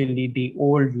actually the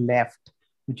old left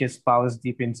which espoused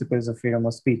the principles of freedom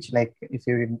of speech. Like if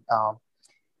you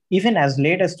even as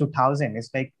late as 2000,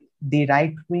 it's like the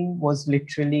right wing was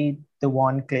literally the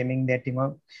one claiming that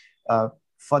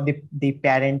for the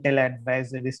parental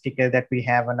advisory sticker that we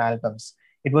have on albums,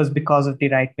 it was because of the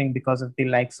right wing, because of the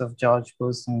likes of George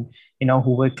Bush, and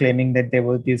who were claiming that there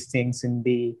were these things in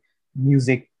the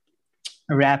music,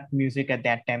 rap music at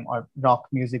that time, or rock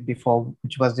music before,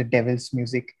 which was the devil's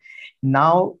music.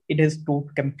 Now it is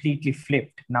completely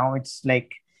flipped. Now it's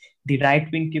like the right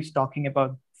wing keeps talking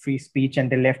about free speech,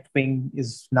 and the left wing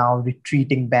is now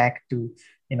retreating back to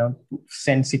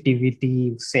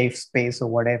sensitivity, safe space, or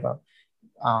whatever.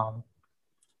 um,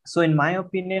 so in my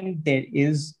opinion,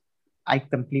 I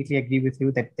completely agree with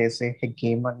you that there's a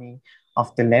hegemony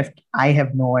of the left. I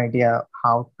have no idea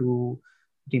how to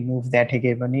remove that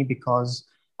hegemony because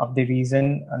of the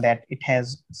reason that it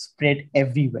has spread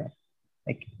everywhere.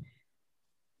 Like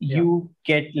Yeah. you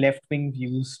get left wing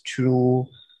views through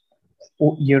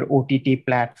your OTT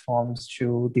platforms,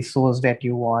 through the shows that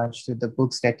you watch, through the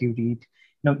books that you read.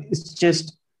 It's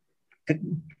just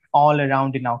all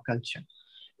around in our culture.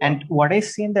 And what I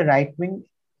see in the right wing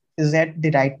is that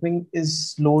the right wing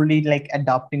is slowly like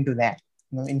adopting to that.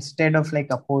 Instead of like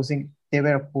opposing, they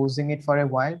were opposing it for a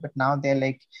while, but now they're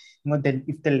like,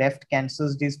 if the left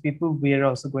cancels these people, we're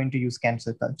also going to use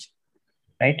cancel culture,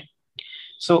 right?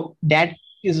 So that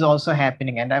is also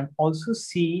happening, and I also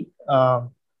see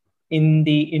in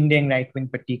the Indian right wing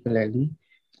particularly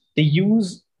the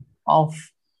use of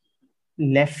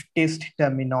leftist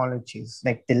terminologies,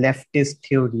 like the leftist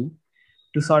theory,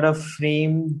 to sort of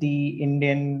frame the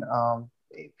Indian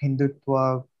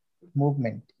Hindutva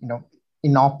movement.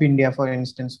 In Op India, for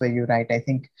instance, where you write, I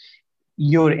think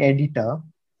your editor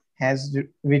has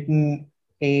written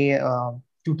a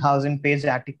 2000-page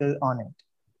article on it,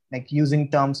 like using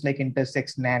terms like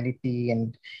intersectionality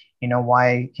and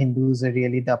why Hindus are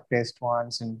really the oppressed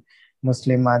ones and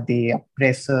Muslim are the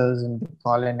oppressors and the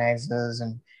colonizers.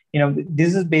 And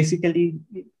this is basically,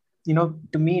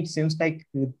 to me it seems like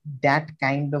that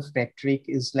kind of rhetoric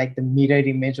is like the mirror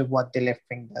image of what the left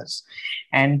wing does.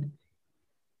 And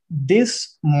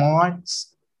this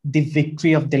marks the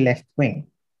victory of the left wing.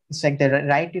 It's like the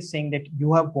right is saying that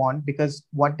you have won, because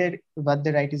what the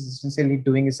right is essentially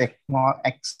doing is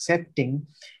accepting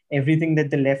everything that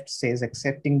the left says,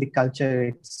 accepting the culture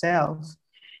itself,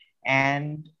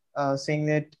 and saying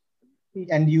that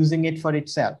and using it for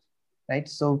itself, right?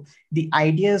 So the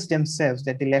ideas themselves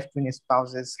that the left wing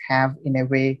espouses have in a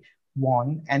way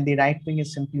won, and the right wing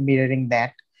is simply mirroring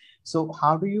that. So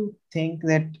how do you think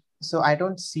that? So I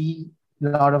don't see a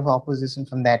lot of opposition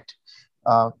from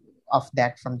uh,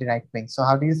 that from the right wing. So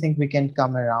how do you think we can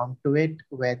come around to it,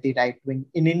 where the right wing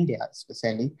in India,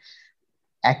 especially,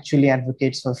 actually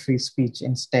advocates for free speech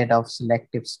instead of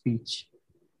selective speech?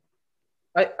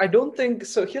 I don't think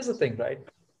so. Here's the thing, right?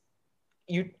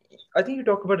 you I think you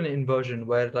talk about an inversion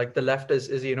where like the left is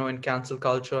in cancel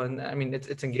culture, and I mean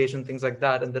it's engaged in things like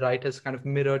that, and the right has kind of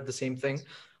mirrored the same thing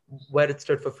where it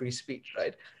stood for free speech,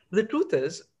 right? But the truth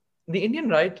is the Indian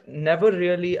right never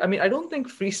really, I mean, I don't think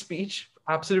free speech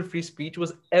absolute free speech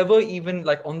was ever even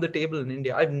like on the table in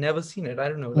India. I've never seen it. I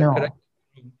don't know, like correct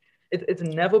No. me. It's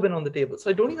never been on the table. So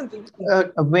I don't even think.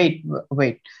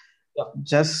 Wait. Yeah.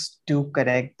 Just to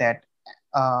correct that,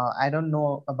 I don't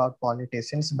know about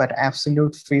politicians, but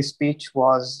absolute free speech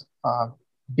was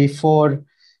before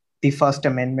the First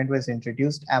Amendment was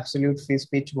introduced. Absolute free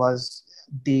speech was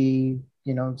the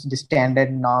the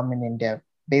standard norm in India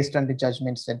based on the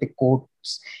judgments that the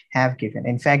courts have given.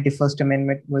 In fact, the First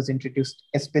Amendment was introduced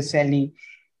especially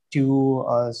to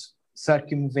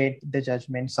circumvent the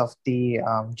judgments of the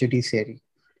judiciary.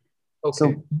 Okay.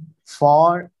 So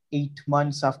for 8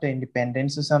 months after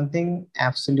independence or something,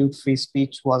 absolute free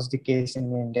speech was the case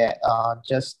in India.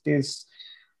 Justice,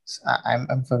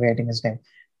 I'm forgetting his name.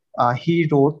 He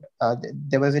wrote,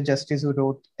 there was a justice who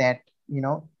wrote that,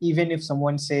 even if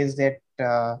someone says that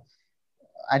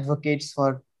advocates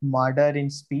for murder in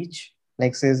speech,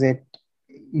 like says that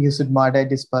you should murder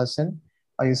this person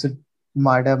or you should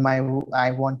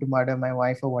I want to murder my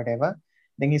wife or whatever,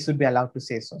 then he should be allowed to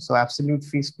say so. So absolute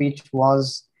free speech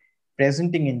was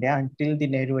present in India until the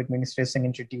Nehru administration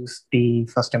introduced the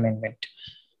First Amendment.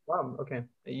 Wow. Okay.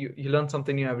 You learn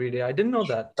something new every day. I didn't know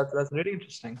that. That's really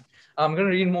interesting. I'm gonna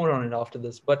read more on it after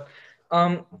this. But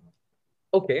um,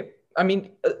 okay. I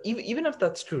mean, even if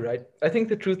that's true, right? I think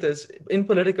the truth is, in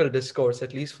political discourse,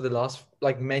 at least for the last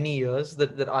like many years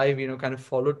that I've kind of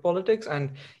followed politics,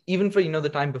 and even for the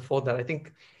time before that, I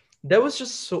think there was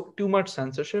just so too much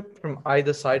censorship from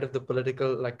either side of the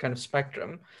political like kind of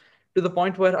spectrum, to the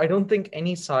point where I don't think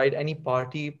any side, any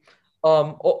party,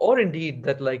 or indeed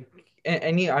that like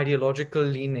any ideological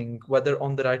leaning, whether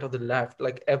on the right or the left,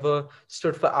 like ever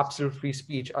stood for absolute free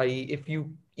speech. I.e., if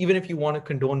you even if you want to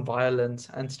condone violence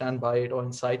and stand by it or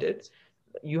incite it,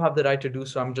 you have the right to do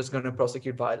so. I'm just going to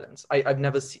prosecute violence. I've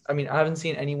never seen. I mean, I haven't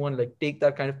seen anyone like take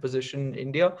that kind of position in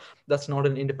India. That's not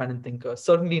an independent thinker.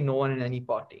 Certainly, no one in any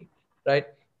party, right?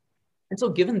 And so,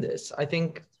 given this, I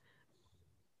think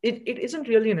it isn't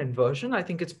really an inversion. I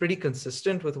think it's pretty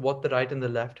consistent with what the right and the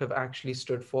left have actually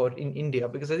stood for in India,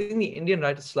 because I think the Indian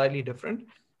right is slightly different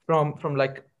from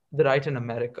like the right in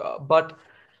America. But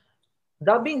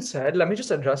that being said, let me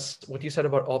just address what you said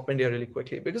about Op India really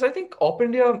quickly, because I think Op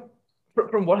India,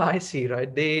 from what I see,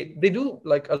 right, they do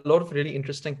like a lot of really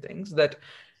interesting things that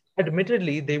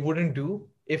admittedly they wouldn't do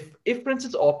if for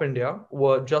instance Op India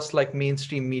were just like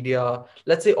mainstream media.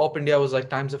 Let's say Op India was like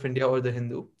Times of India or the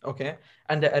Hindu, okay,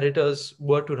 and the editors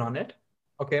were to run it,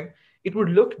 okay, it would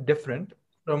look different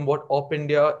from what Op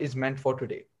India is meant for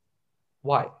today.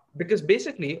 Why? Because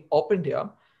basically Op India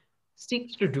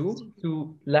seeks to do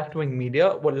to left-wing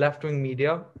media what left-wing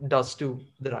media does to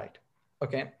the right.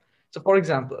 Okay. So for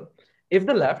example, if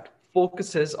the left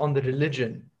focuses on the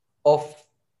religion of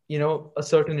a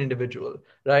certain individual,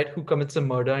 right, who commits a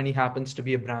murder and he happens to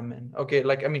be a Brahmin. Okay,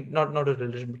 like I mean not a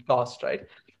religion but caste, right?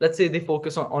 Let's say they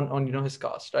focus on his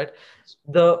caste, right?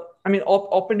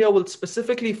 Op India will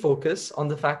specifically focus on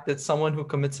the fact that someone who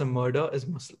commits a murder is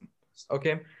Muslim.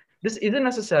 Okay, this isn't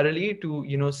necessarily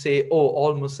to say, oh,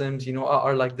 all Muslims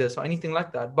are like this or anything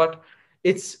like that, but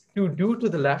it's to do to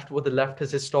the left what the left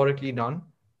has historically done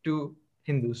to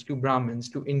Hindus, to Brahmins,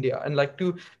 to India, and like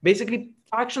to basically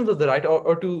factions of the right,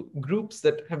 or to groups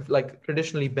that have like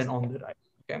traditionally been on the right.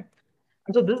 Okay,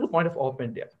 and so this is the point of Op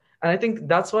India. And I think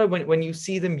that's why when you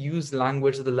see them use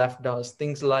language that the left does,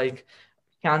 things like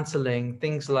canceling,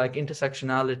 things like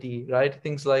intersectionality, right?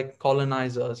 Things like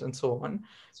colonizers and so on.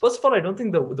 First of all, I don't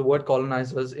think the word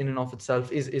colonizers in and of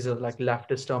itself is a like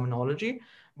leftist terminology.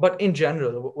 But in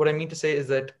general, what I mean to say is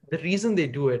that the reason they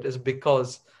do it is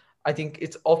because I think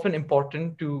it's often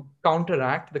important to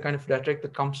counteract the kind of rhetoric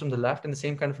that comes from the left and the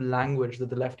same kind of language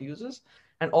that the left uses.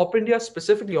 And Op India,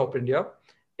 specifically Op India,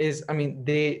 is, I mean,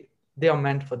 they are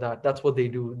meant for that. That's what they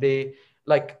do. They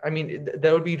like, I mean,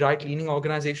 there will be right-leaning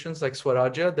organizations like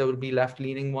Swarajya. There will be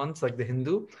left-leaning ones like the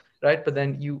Hindu, right? But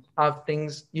then you have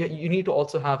things, you need to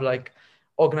also have like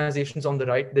organizations on the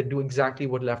right that do exactly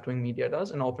what left-wing media does,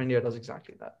 and Op India does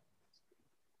exactly that.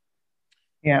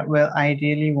 Yeah, well, I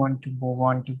really want to move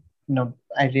on to,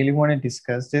 I really want to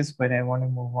discuss this, but I want to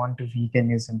move on to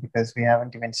veganism because we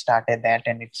haven't even started that,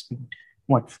 and it's been,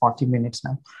 what, 40 minutes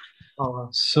now. Uh,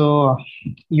 So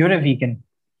you're a vegan.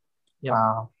 yeah.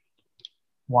 Uh,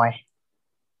 why?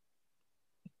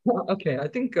 Okay, I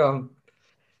think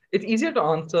it's easier to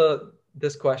answer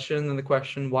this question than the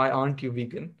question, why aren't you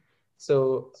vegan?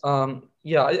 So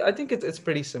yeah, I think it's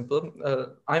pretty simple.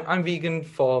 I'm vegan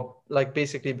for like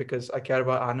basically because I care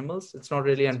about animals. It's not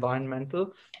really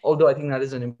environmental, although I think that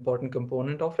is an important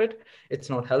component of it. It's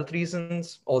not health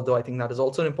reasons, although I think that is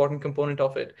also an important component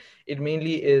of it. It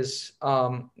mainly is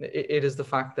it is the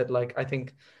fact that like I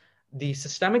think the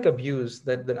systemic abuse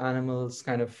that animals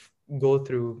kind of go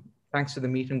through thanks to the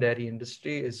meat and dairy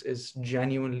industry is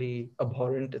genuinely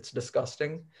abhorrent. It's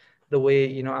disgusting. The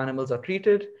way, animals are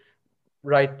treated,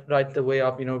 right the way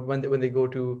up, when they go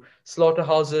to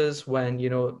slaughterhouses, when,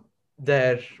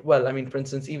 they're, well, I mean, for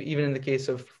instance, even in the case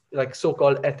of like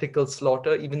so-called ethical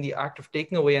slaughter, even the act of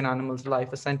taking away an animal's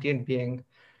life, a sentient being,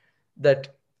 that,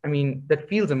 I mean, that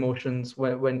feels emotions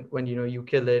when you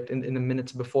kill it in the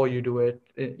minutes before you do it,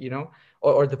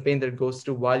 or the pain that it goes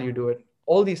through while you do it.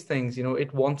 All these things,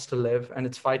 it wants to live and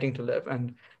it's fighting to live,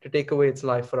 and to take away its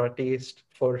life for our taste,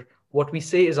 for what we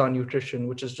say is our nutrition,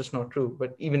 which is just not true.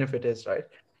 But even if it is, right,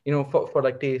 for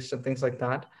like taste and things like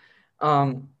that,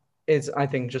 um, is, I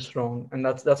think, just wrong, and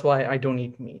that's why I don't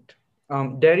eat meat.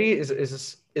 Dairy is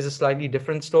a slightly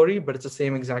different story, but it's the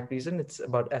same exact reason. It's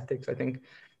about ethics, I think.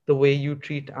 The way you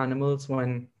treat animals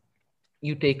when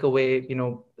you take away,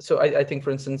 so I think,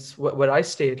 for instance, where I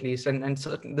stay, at least, and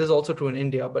this is also true in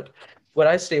India, but where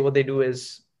I stay, what they do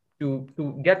is, to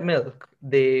get milk,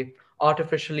 they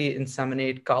artificially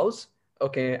inseminate cows.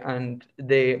 Okay, and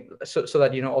so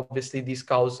that, obviously these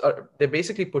cows are, they're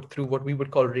basically put through what we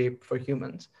would call rape for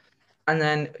humans, and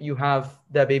then you have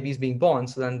their babies being born,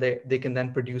 so then they can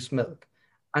then produce milk.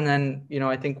 And then,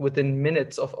 I think within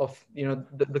minutes of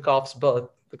the calf's birth,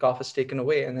 the calf is taken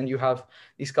away, and then you have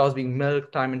these cows being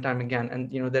milked time and time again,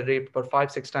 and they're raped about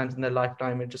 5 6 times in their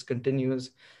lifetime. It just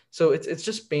continues. So it's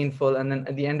just painful. And then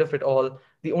at the end of it all,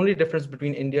 the only difference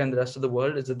between India and the rest of the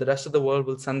world is that the rest of the world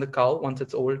will send the cow once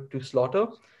it's old to slaughter.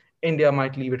 India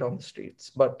might leave it on the streets,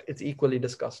 but it's equally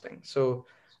disgusting. So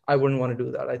I wouldn't want to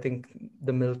do that. I think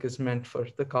the milk is meant for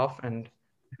the calf, and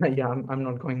yeah, I'm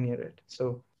not going near it.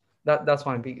 So that's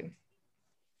why I'm vegan.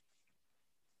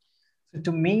 So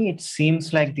to me, it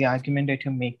seems like the argument that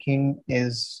you're making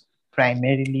is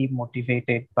primarily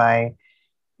motivated by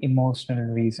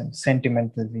emotional reasons,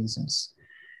 sentimental reasons.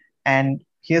 And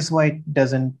here's why it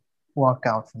doesn't work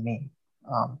out for me.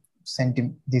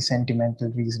 The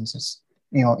sentimental reasons is,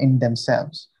 in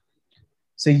themselves.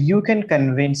 So you can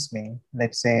convince me,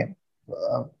 let's say,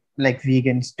 uh, like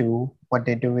vegans do, what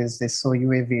they do is they show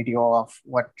you a video of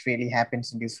what really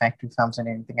happens in these factory farms and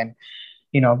anything. And,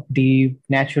 the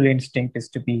natural instinct is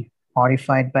to be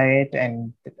horrified by it.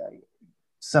 And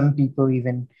some people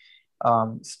even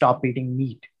stop eating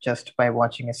meat just by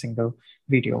watching a single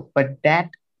video. But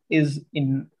that is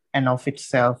in and of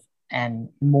itself an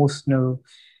emotional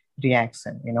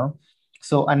reaction.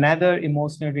 So another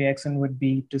emotional reaction would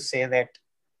be to say that,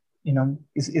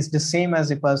 is the same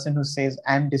as a person who says,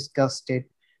 I'm disgusted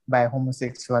by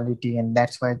homosexuality and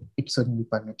that's why it shouldn't be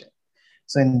permitted.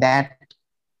 So in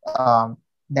um,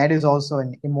 that is also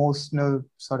an emotional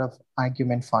sort of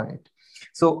argument for it.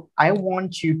 So I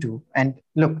want you to, and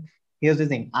look, here's the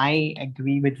thing. I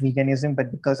agree with veganism,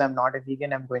 but because I'm not a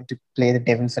vegan, I'm going to play the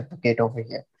devil's advocate over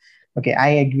here. Okay, I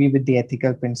agree with the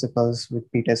ethical principles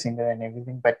with Peter Singer and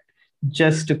everything, but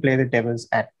just to play the devil's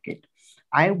advocate,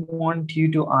 I want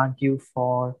you to argue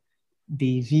for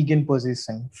the vegan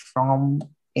position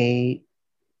a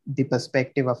the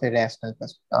perspective of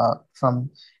from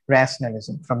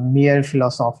rationalism, from mere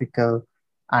philosophical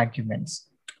arguments.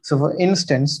 So, for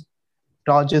instance,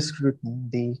 Roger Scruton,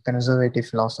 the conservative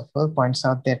philosopher, points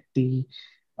out that the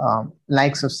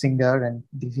likes of Singer and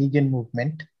the vegan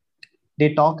movement,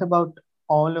 they talk about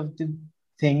all of the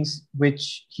things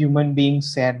which human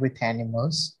beings share with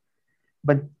animals,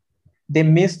 but they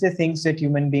miss the things that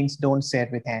human beings don't share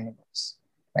with animals,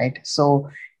 right? So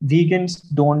vegans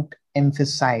don't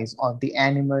emphasize, or the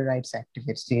animal rights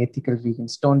activists, the ethical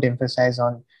vegans don't emphasize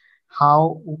on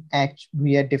how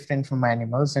we are different from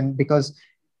animals. And because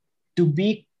to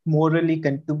be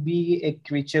a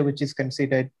creature which is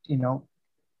considered, who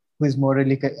is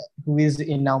who is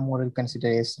in our moral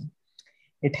consideration,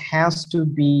 it has to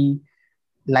be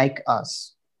like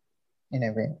us in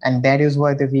a way. And that is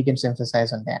why the vegans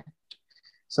emphasize on that.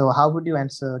 So how would you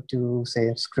answer to,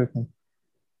 say, Scruton?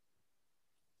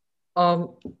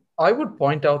 Um, I would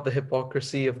point out the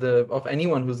hypocrisy of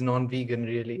anyone who's non-vegan,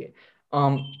 really.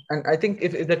 And I think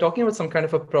if they're talking about some kind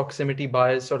of a proximity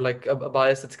bias, or like a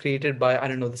bias that's created by, I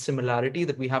don't know, the similarity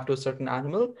that we have to a certain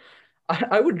animal,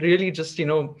 I would really just,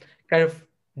 kind of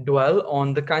dwell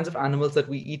on the kinds of animals that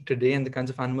we eat today and the kinds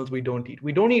of animals we don't eat.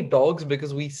 We don't eat dogs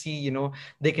because we see,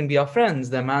 they can be our friends.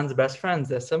 They're man's best friends.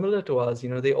 They're similar to us.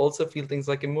 They also feel things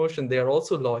like emotion. They are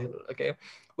also loyal. Okay.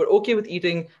 We're okay with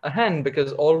eating a hen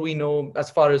because all we know, as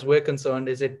far as we're concerned,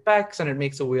 is it pecks and it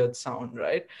makes a weird sound,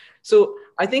 right? So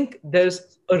I think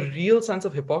there's a real sense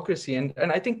of hypocrisy. And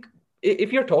I think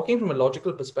if you're talking from a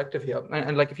logical perspective here,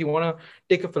 and like if you want to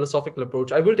take a philosophical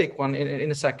approach, I will take one in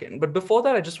a second. But before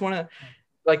that, I just want to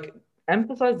like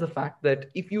emphasize the fact that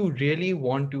if you really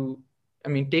want to, I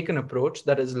mean, take an approach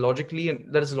that is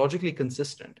logically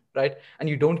consistent, right? And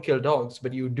you don't kill dogs,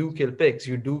 but you do kill pigs,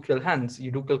 you do kill hens,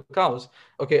 you do kill cows.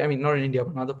 Okay, I mean, not in India,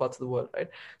 but in other parts of the world, right?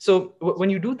 So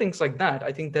when you do things like that,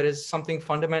 I think there is something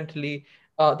fundamentally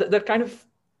that kind of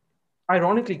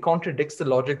ironically contradicts the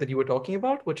logic that you were talking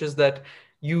about, which is that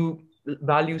you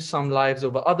value some lives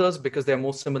over others because they're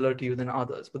more similar to you than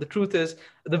others. But the truth is,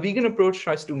 the vegan approach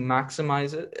tries to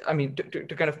maximize it. I mean,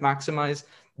 to kind of maximize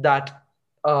that,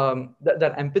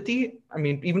 that empathy. I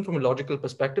mean, even from a logical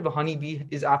perspective, a honeybee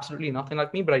is absolutely nothing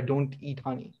like me, but I don't eat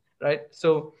honey, right?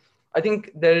 So I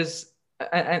think there's,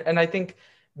 and I think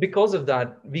because of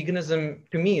that, veganism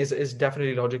to me is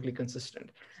definitely logically consistent.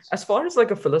 As far as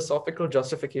like a philosophical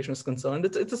justification is concerned,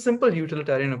 it's a simple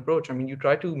utilitarian approach. I mean, you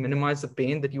try to minimize the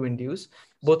pain that you induce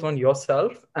both on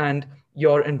yourself and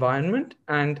your environment,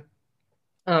 and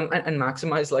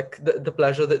maximize like the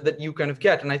pleasure that you kind of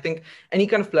get. And I think any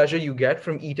kind of pleasure you get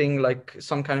from eating like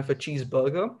some kind of a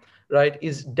cheeseburger, right,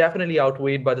 is definitely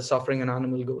outweighed by the suffering an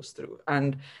animal goes through.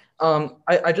 And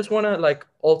I just want to like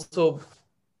also,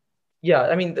 yeah,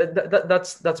 I mean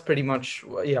that's pretty much,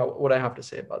 yeah, what I have to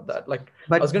say about that. Like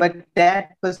I was But gonna. but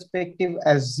that perspective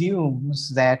assumes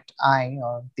that I,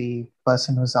 or the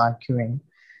person who's arguing,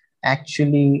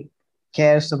 actually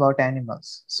cares about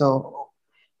animals. So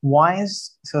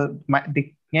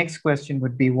the next question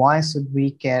would be, why should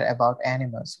we care about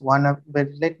animals? But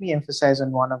let me emphasize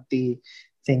on one of the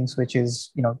things which is,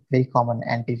 very common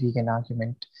anti-vegan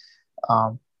argument,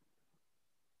 um,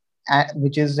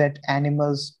 which is that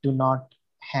animals do not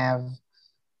have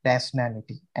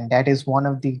rationality, and that is one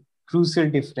of the crucial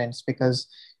difference, because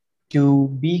to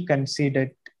be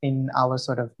considered in our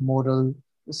sort of moral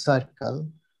circle,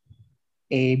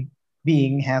 a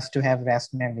being has to have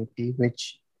rationality,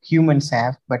 which humans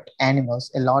have, but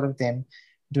animals, a lot of them,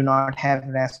 do not have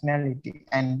rationality.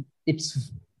 And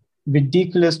it's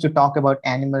ridiculous to talk about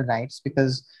animal rights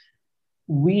because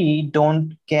we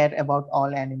don't care about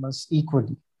all animals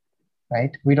equally,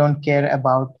 right? We don't care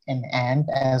about an ant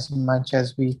as much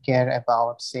as we care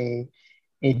about, say,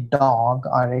 a dog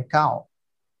or a cow.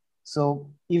 So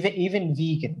even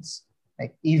vegans,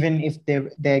 like even if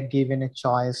they're given a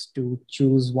choice to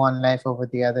choose one life over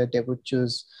the other, they would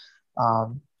choose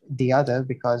the other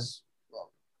because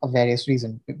of various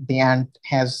reasons. The ant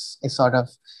has a sort of,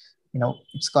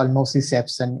 it's called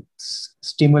nociception,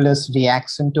 stimulus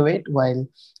reaction to it, while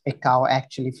a cow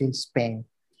actually feels pain,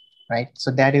 right?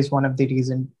 So that is one of the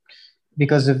reasons,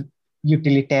 because of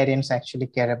utilitarians actually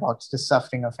care about the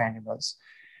suffering of animals.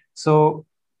 So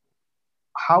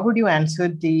how would you answer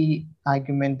the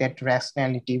argument that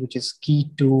rationality, which is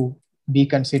key to be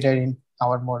considered in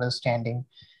our moral standing,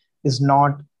 is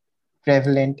not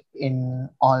prevalent in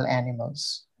all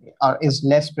animals, or is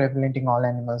less prevalent in all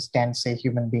animals than, say,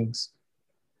 human beings?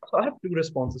 So I have two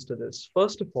responses to this.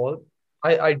 First of all,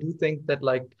 I do think that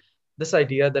like this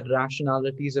idea that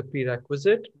rationality is a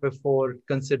prerequisite before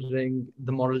considering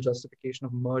the moral justification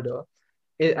of murder.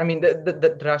 I mean,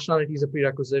 that rationality is a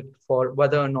prerequisite for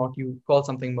whether or not you call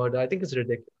something murder. I think is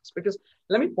ridiculous because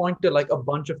let me point to like a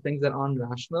bunch of things that aren't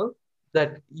rational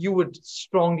that you would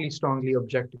strongly, strongly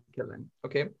object to killing.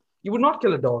 Okay. You would not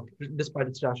kill a dog despite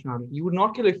its rationality. You would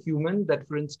not kill a human that,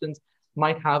 for instance,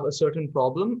 might have a certain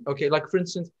problem. Okay. Like, for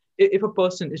instance, if a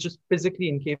person is just physically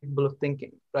incapable of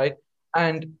thinking, right?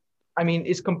 And I mean,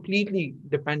 is completely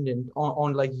dependent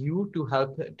on like you to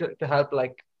help to help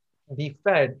like be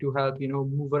fed, to help,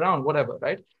 move around, whatever,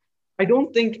 right? I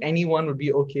don't think anyone would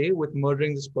be okay with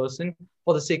murdering this person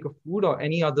for the sake of food or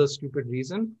any other stupid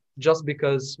reason, just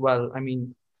because, well, I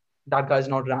mean, that guy's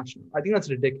not rational. I think that's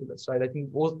ridiculous, right? I think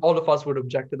all of us would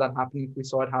object to that happening if we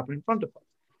saw it happen in front of us.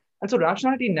 And so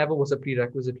rationality never was a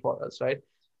prerequisite for us, right?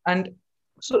 And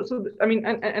so I mean,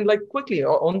 and like quickly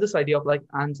on this idea of like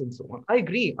ants and so on, I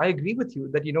agree with you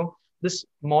that this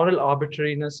moral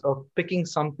arbitrariness of picking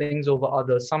some things over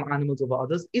others, some animals over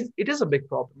others, it is a big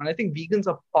problem. And I think vegans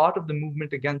are part of the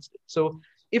movement against it. So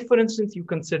if, for instance, you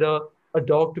consider a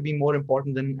dog to be more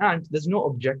important than an ant, there's no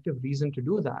objective reason to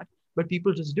do that, but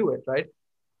people just do it, right?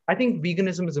 I think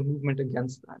veganism is a movement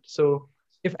against that. So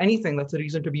if anything, that's a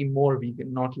reason to be more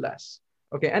vegan, not less.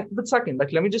 Okay. And but second,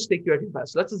 like let me just take you at your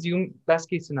best. Let's assume best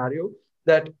case scenario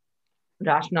that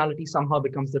rationality somehow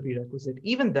becomes the prerequisite.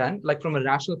 Even then, like from a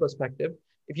rational perspective,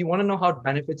 if you want to know how it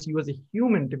benefits you as a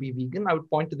human to be vegan, I would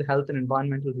point to the health and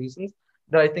environmental reasons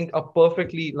that I think are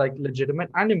perfectly like legitimate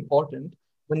and important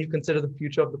when you consider the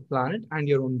future of the planet and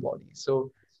your own body.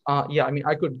 So yeah, I mean,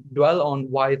 I could dwell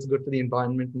on why it's good for the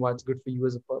environment and why it's good for you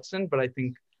as a person, but I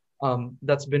think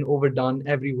that's been overdone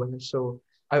everywhere. So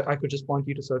I could just point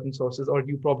you to certain sources, or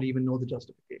you probably even know the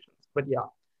justifications. But yeah,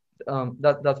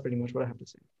 that's pretty much what I have to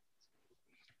say.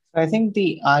 I think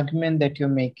the argument that you're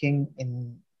making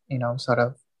in, sort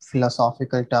of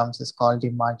philosophical terms is called the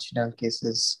marginal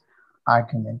cases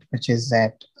argument, which is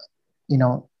that, you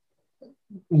know,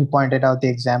 you pointed out the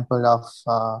example of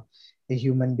a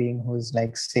human being who is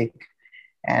like sick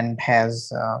and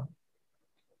has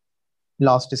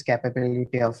lost his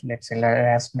capability of, let's say,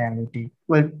 rationality.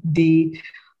 Well, the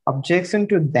objection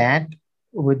to that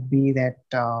would be that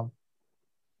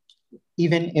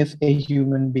even if a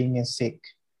human being is sick,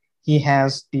 he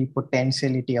has the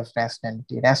potentiality of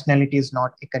rationality. Rationality is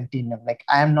not a continuum. Like,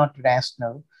 I am not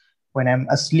rational when I'm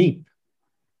asleep,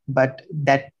 but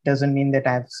that doesn't mean that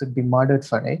I should be murdered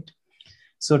for it.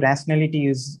 So rationality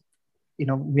is,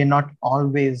 we're not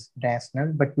always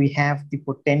rational, but we have the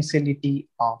potentiality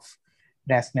of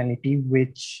rationality,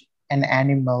 which an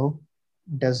animal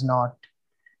does not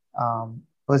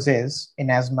possess in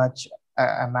as much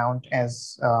amount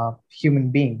as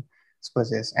human beings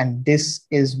possess. And this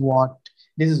is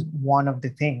one of the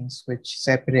things which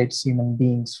separates human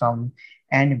beings from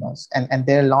animals. And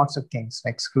there are lots of things,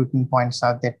 like Scruton points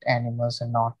out that animals are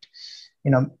not, you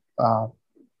know, uh,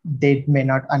 they may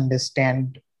not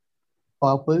understand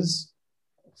purpose,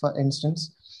 for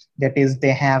instance. That is,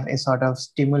 they have a sort of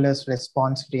stimulus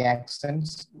response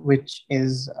reactions, which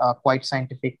is quite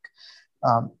scientific.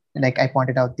 Like I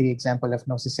pointed out the example of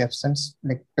nociceptions,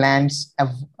 like ants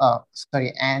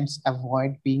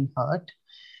avoid being hurt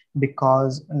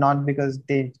because not because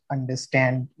they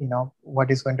understand, what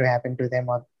is going to happen to them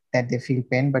or that they feel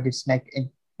pain, but it's like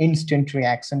an instant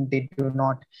reaction. They do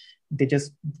not, they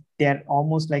just, they're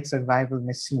almost like survival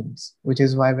machines, which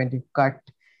is why when you cut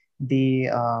the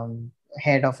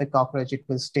head of a cockroach,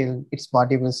 its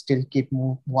body will still keep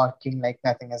working like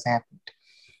nothing has happened.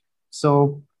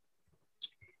 So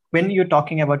when you're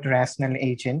talking about rational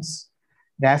agents,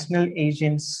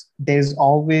 there's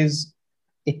always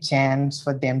a chance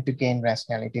for them to gain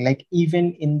rationality. Like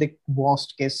even in the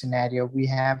worst case scenario, we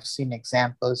have seen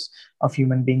examples of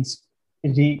human beings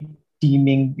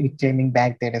reclaiming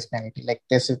back their rationality. Like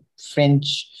there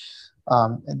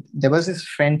was this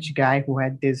French guy who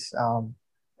had this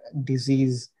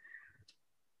disease,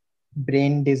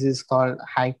 brain disease called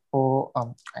I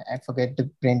forget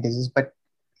the brain disease, but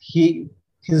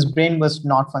his brain was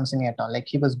not functioning at all. Like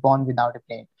he was born without a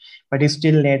brain, but he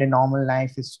still led a normal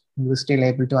life. He was still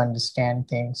able to understand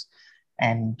things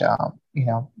and,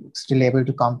 still able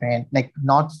to comprehend, like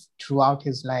not throughout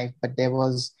his life, but there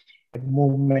was a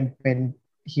moment when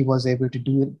he was able to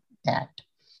do that.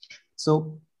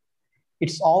 So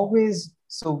it's always,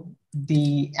 so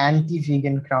the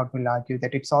anti-vegan crowd will argue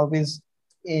that it's always,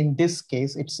 in this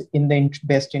case, it's in the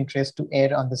best interest to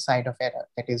err on the side of error.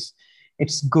 That is,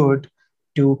 it's good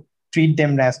to treat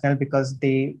them rational because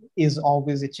there is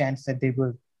always a chance that they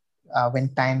will, when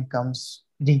time comes,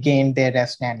 regain their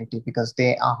rationality because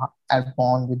they are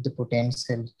born with the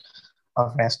potential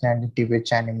of rationality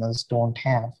which animals don't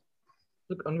have.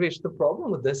 Look, Anvesh, the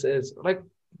problem with this is like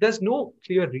there's no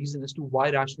clear reason as to why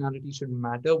rationality should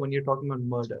matter when you're talking about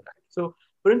murder. Right? So,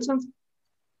 for instance,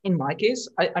 in my case,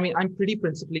 I mean, I'm pretty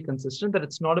principally consistent that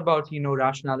it's not about,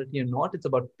 rationality or not. It's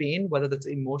about pain, whether that's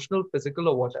emotional, physical,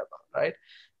 or whatever, right?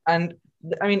 And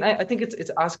I mean, I think it's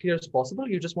as clear as possible.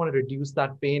 You just want to reduce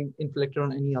that pain inflicted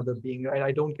on any other being, right?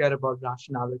 I don't care about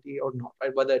rationality or not,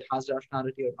 right? Whether it has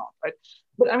rationality or not, right?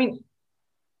 But I mean,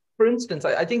 for instance,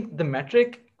 I think the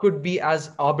metric could be as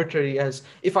arbitrary as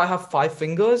if I have 5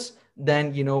 fingers,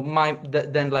 then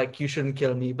then like you shouldn't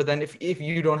kill me. But then if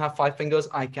you don't have 5 fingers,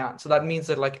 I can. So that means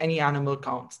that like any animal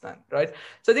counts then, right?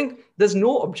 So I think there's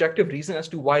no objective reason as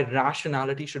to why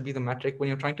rationality should be the metric when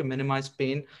you're trying to minimize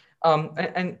pain.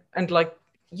 And like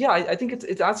yeah, I think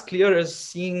it's as clear as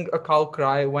seeing a cow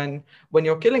cry when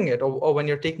you're killing it or when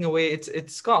you're taking away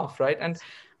its scarf, right? And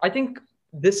I think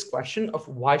this question of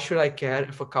why should I care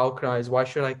if a cow cries? Why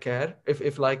should I care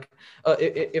if like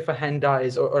if a hen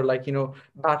dies or like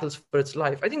battles for its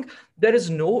life? I think there is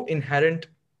no inherent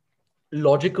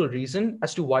logical reason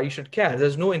as to why you should care.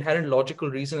 There's no inherent logical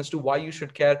reason as to why you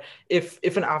should care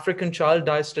if an African child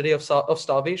dies today of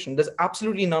starvation. There's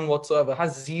absolutely none whatsoever. It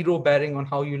has zero bearing on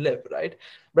how you live, right?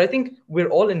 But I think we're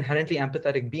all inherently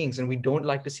empathetic beings, and we don't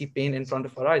like to see pain in front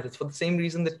of our eyes. It's for the same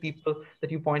reason that people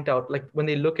that you point out, like when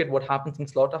they look at what happens in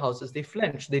slaughterhouses, they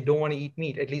flinch. They don't want to eat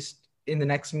meat, at least in the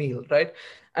next meal, right?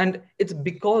 And it's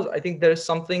because I think there is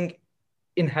something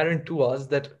inherent to us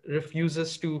that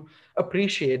refuses to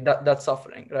appreciate that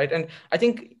suffering, right? And I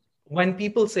think when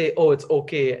people say, oh, it's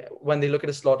okay, when they look at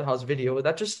a slaughterhouse video,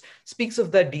 that just speaks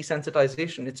of their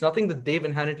desensitization. It's nothing that they've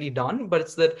inherently done, but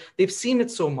it's that they've seen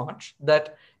it so much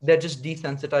that they're just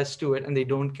desensitized to it and they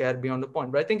don't care beyond the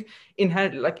point. But I think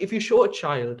inherently, like if you show a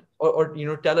child or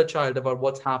tell a child about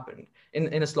what's happened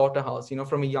in a slaughterhouse,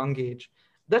 from a young age,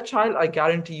 that child, I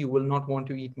guarantee you, will not want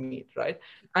to eat meat, right?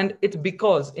 And it's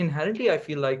because inherently, I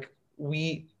feel like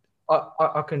we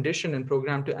are conditioned and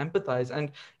programmed to empathize.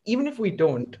 And even if we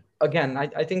don't, again,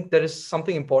 I think there is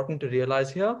something important to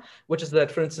realize here, which is that,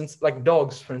 for instance, like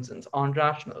dogs, for instance, aren't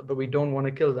rational, but we don't want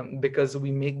to kill them because we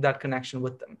make that connection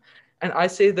with them. And I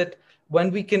say that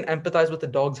when we can empathize with the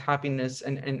dog's happiness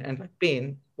and like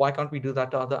pain, why can't we do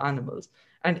that to other animals?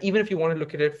 And even if you want to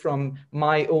look at it from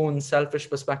my own selfish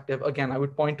perspective, again, I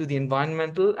would point to the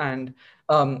environmental and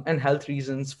health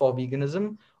reasons for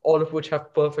veganism, all of which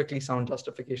have perfectly sound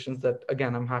justifications that,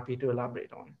 again, I'm happy to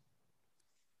elaborate on.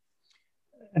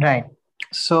 Right.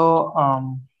 So,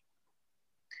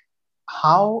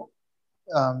 how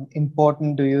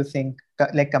important do you think,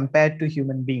 like compared to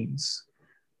human beings,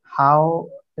 how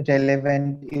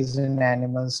relevant is an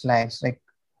animal's life? Like,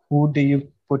 who do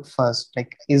you put first?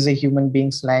 Like, is a human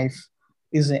being's life,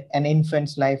 an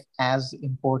infant's life as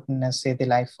important as, say, the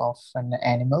life of an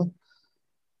animal?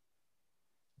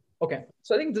 Okay,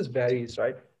 so I think this varies,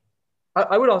 right?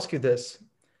 I would ask you this: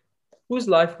 whose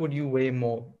life would you weigh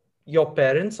more, your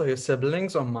parents or your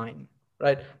siblings or mine?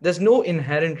 Right? There's no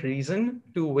inherent reason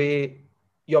to weigh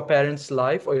your parents'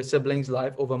 life or your siblings'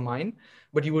 life over mine,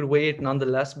 but you would weigh it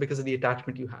nonetheless because of the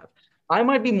attachment you have. I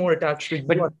might be more attached to you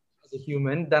But as a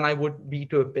human than I would be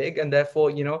to a pig, and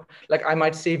therefore, like I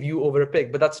might save you over a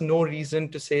pig, but that's no reason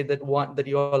to say that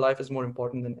your life is more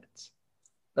important than its.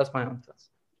 That's my answer.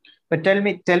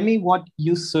 tell me what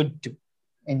you should do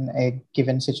in a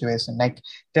given situation. Like,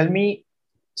 tell me,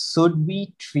 should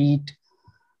we treat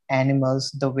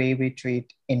animals the way we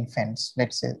treat infants?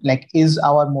 Let's say, like, is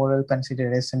our moral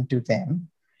consideration to them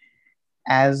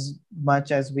as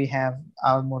much as we have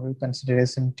our moral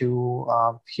consideration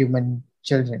to human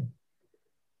children?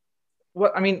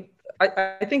 Well, I mean,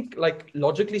 I think, like,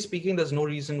 logically speaking, there's no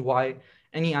reason why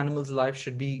any animal's life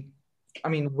should be, I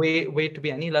mean, way to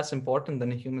be any less important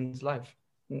than a human's life.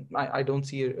 I don't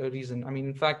see a reason. I mean,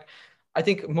 in fact, I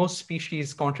think most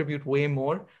species contribute way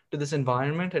more to this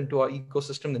environment and to our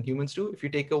ecosystem than humans do. If you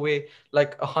take away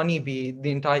like a honeybee,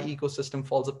 the entire ecosystem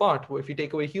falls apart. If you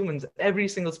take away humans, every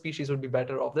single species would be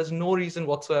better off. There's no reason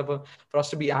whatsoever for us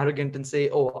to be arrogant and say,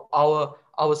 oh,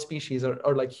 our species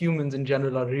or like humans in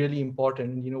general are really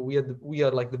important. We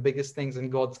are like the biggest things in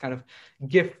God's kind of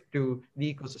gift to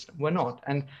the ecosystem. We're not.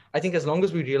 And I think as long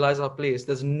as we realize our place,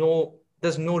 there's no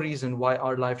reason why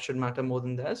our life should matter more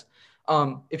than theirs.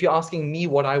 If you're asking me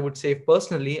what I would say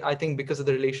personally, I think because of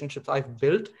the relationships I've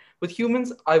built with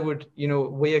humans, I would,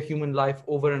 weigh a human life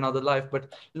over another life.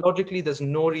 But logically, there's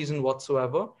no reason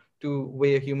whatsoever to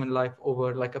weigh a human life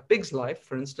over like a pig's life,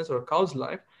 for instance, or a cow's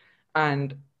life.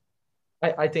 And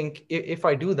I think if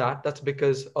I do that, that's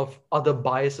because of other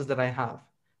biases that I have,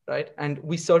 right? And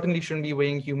we certainly shouldn't be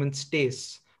weighing human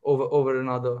tastes over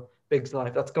another pig's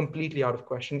life. That's completely out of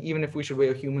question, even if we should weigh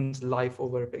a human's life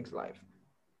over a pig's life.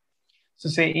 So,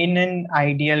 say in an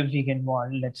ideal vegan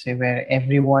world, let's say where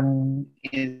everyone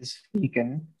is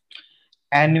vegan,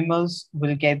 animals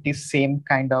will get the same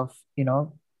kind of,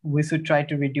 we should try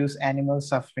to reduce animal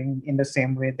suffering in the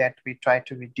same way that we try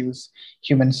to reduce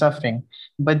human suffering.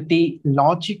 But the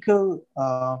logical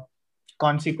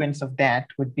consequence of that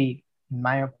would be, in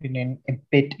my opinion, a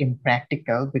bit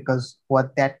impractical, because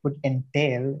what that would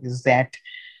entail is that,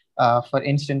 for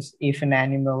instance, if an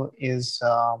animal is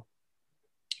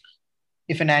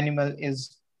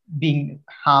being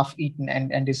half eaten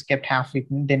and is kept half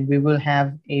eaten, then we will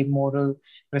have a moral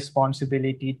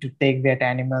responsibility to take that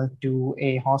animal to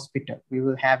a hospital. We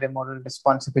will have a moral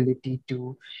responsibility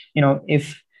to,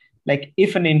 if, like,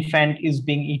 if an infant is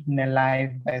being eaten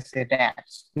alive by, say,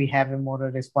 rats, we have a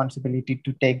moral responsibility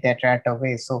to take that rat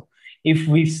away. So if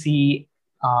we see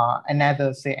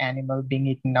another, say, animal being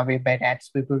eaten away by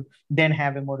rats, we will then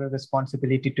have a moral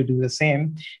responsibility to do the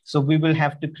same. So we will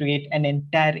have to create an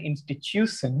entire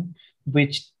institution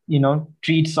which,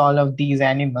 treats all of these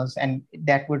animals, and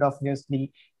that would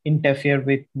obviously interfere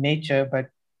with nature. But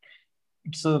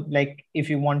so, like, if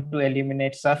you want to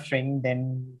eliminate suffering,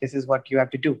 then this is what you have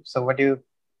to do. So what do you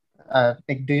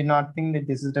like, do you not think that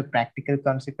this is the practical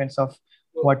consequence of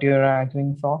what you're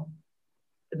arguing for?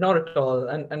 Not at all.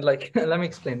 And like let me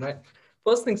explain, right?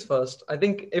 First things first, I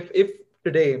think if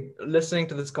today listening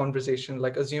to this conversation,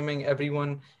 like assuming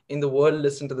everyone in the world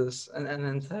listened to this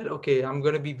and said, okay, I'm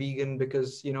gonna be vegan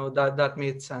because that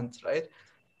made sense, right?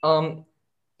 Um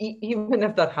even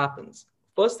if that happens,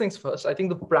 first things first, I think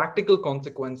the practical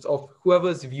consequence of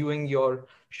whoever's viewing your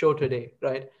show today,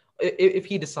 right? If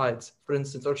he decides, for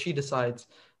instance, or she decides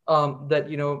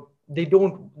that, they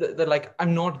don't, they're like,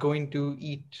 I'm not going to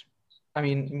eat, I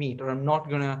mean, meat, or I'm not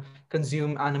going to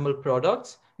consume animal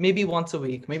products, maybe once a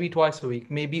week, maybe twice a week,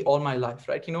 maybe all my life,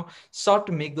 right? Start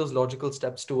to make those logical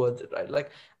steps towards it, right?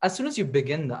 Like, as soon as you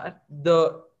begin that,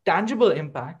 the tangible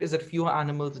impact is that fewer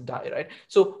animals die, right?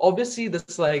 So obviously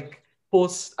this like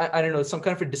I don't know, some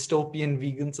kind of a dystopian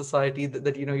vegan society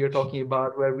that you're talking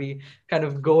about, where we kind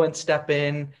of go and step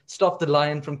in, stop the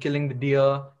lion from killing the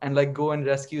deer, and like go and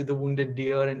rescue the wounded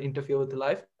deer and interfere with the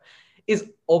life, is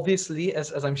obviously,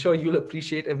 as I'm sure you'll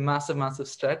appreciate, a massive, massive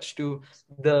stretch to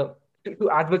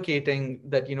advocating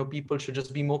that people should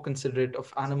just be more considerate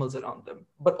of animals around them.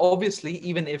 But obviously,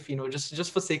 even if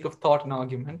just for sake of thought and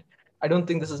argument, I don't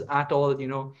think this is at all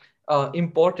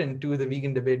important to the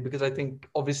vegan debate, because I think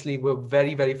obviously we're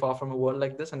very, very far from a world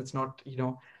like this, and it's not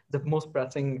the most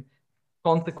pressing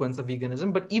consequence of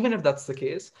veganism. But even if that's the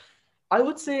case, I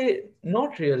would say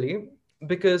not really,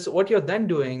 because what you're then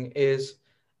doing is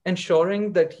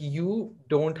ensuring that you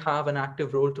don't have an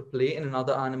active role to play in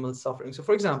another animal's suffering. So,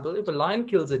 for example, if a lion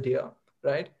kills a deer,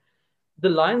 right, the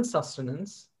lion's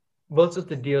sustenance versus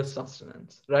the deer's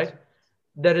sustenance, right?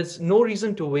 There is no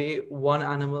reason to weigh one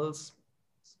animal's,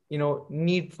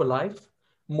 need for life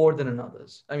more than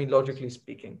another's. I mean, logically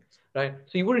speaking, right?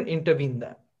 So you wouldn't intervene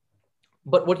there.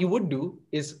 But what you would do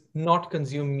is not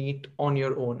consume meat on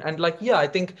your own. And like, yeah, I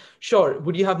think, sure,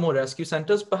 would you have more rescue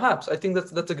centers? Perhaps. I think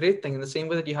that's a great thing. In the same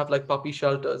way that you have like puppy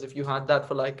shelters, if you had that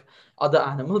for like other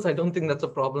animals, I don't think that's a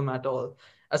problem at all.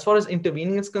 As far as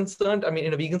intervening is concerned, I mean,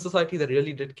 in a vegan society that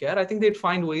really did care, I think they'd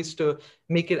find ways to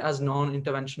make it as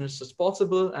non-interventionist as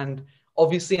possible. And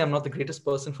obviously, I'm not the greatest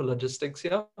person for logistics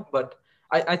here, but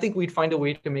I think we'd find a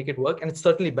way to make it work. And it's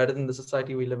certainly better than the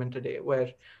society we live in today,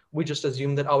 where we just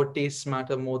assume that our tastes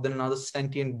matter more than another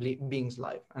sentient being's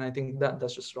life. And I think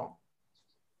that's just wrong.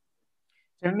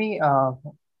 Tell me,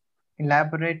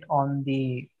 elaborate on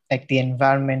the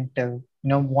environmental,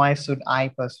 why should I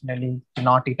personally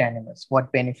not eat animals?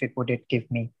 What benefit would it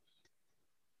give me?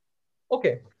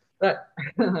 Okay, right,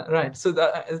 right. So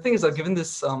the thing is, I've given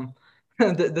this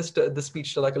this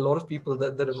speech to like a lot of people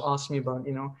that have asked me about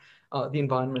the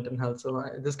environment and health. So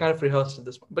this kind of rehearsed at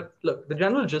this one. But look, the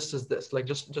general gist is this, like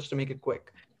just to make it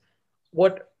quick.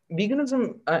 What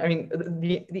veganism, I mean,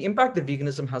 the impact that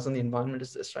veganism has on the environment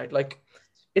is this, right? Like,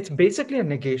 it's basically a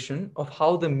negation of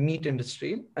how the meat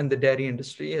industry and the dairy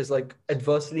industry has like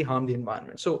adversely harmed the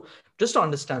environment. So just to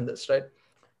understand this, right?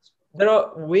 There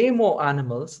are way more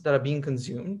animals that are being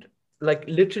consumed. Like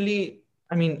literally,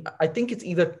 I mean, I think it's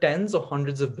either tens or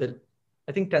hundreds of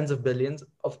I think tens of billions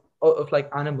of like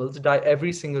animals die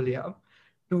every single year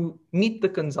to meet the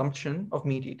consumption of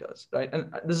meat eaters, right?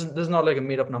 And this is not like a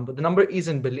made up number. The number is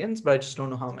in billions, but I just don't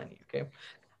know how many. Okay.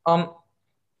 Um,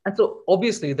 and so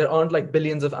obviously there aren't like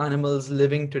billions of animals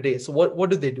living today. So what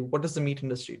do they do? What does the meat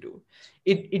industry do?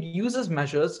 It uses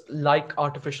measures like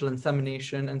artificial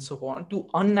insemination and so on to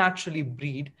unnaturally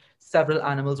breed several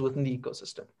animals within the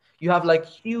ecosystem. You have like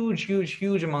huge, huge,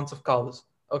 huge amounts of cows.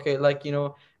 Okay, like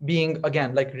being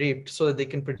again like raped so that they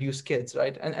can produce kids,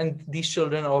 right? And these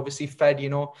children are obviously fed,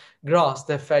 grass,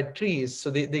 they're fed trees, so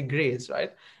they graze,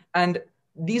 right? And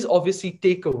these obviously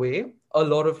take away a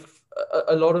lot of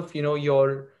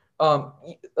your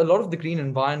a lot of the green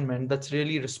environment that's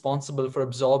really responsible for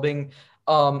absorbing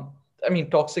I mean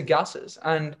toxic gases.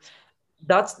 And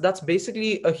that's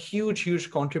basically a huge,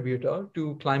 huge contributor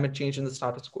to climate change in the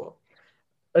status quo.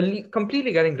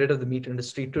 Completely getting rid of the meat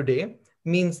industry today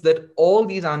means that all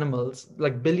these animals,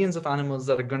 like billions of animals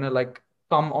that are going to like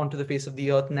come onto the face of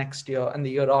the earth next year and the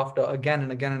year after again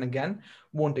and again and again,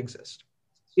 won't exist.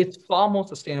 It's far more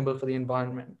sustainable for the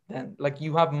environment then. Like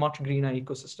you have much greener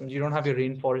ecosystems. You don't have your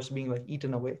rainforest being like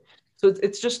eaten away. So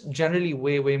it's just generally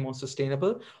way, way more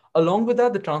sustainable. Along with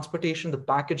that, the transportation, the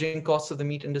packaging costs of the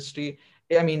meat industry.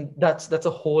 I mean, that's a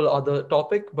whole other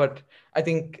topic, but I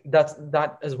think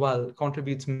that as well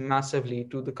contributes massively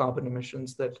to the carbon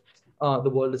emissions that the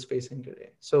world is facing today.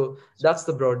 So that's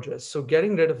the broad gist. So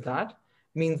getting rid of that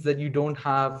means that you don't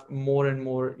have more and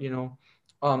more,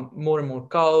 more and more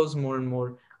cows, more and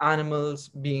more animals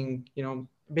being,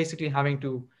 basically having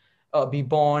to be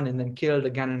born and then killed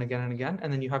again and again and again.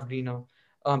 And then you have greener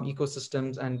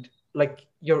ecosystems, and like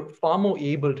you're far more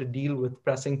able to deal with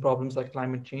pressing problems like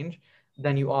climate change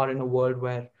than you are in a world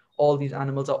where all these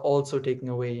animals are also taking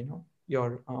away,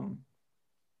 your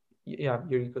your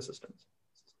ecosystems.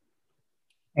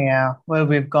 Yeah, well,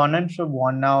 we've gone on for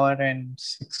 1 hour and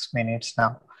 6 minutes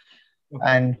now. Okay.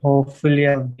 and hopefully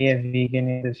I'll be a vegan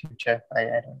in the future. I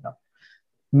don't know.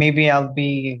 Maybe I'll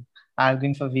be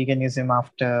arguing for veganism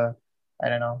after, I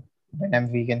don't know, when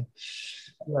I'm vegan.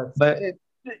 Yes. But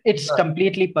it's Right.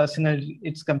 completely personal.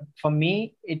 For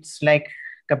me, it's like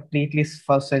completely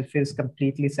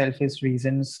selfish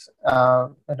reasons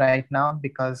right now,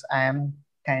 because I am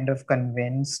kind of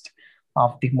convinced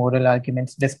of the moral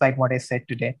arguments, despite what I said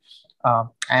today.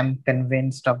 I'm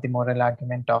convinced of the moral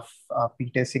argument of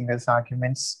Peter Singer's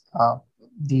arguments,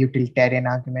 the utilitarian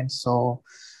arguments. So,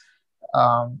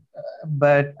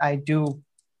 but I do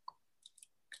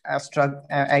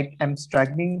I'm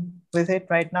struggling with it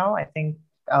right now. I think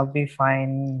I'll be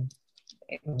fine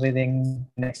within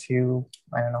the next few,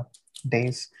 I don't know,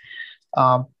 days.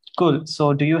 Um, cool.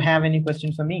 So, do you have any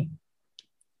question for me?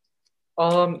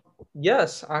 Um,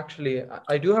 yes, actually,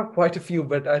 I do have quite a few,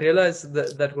 but I realize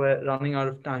that we're running out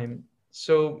of time.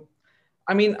 So,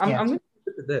 I mean, I'm Yes. going to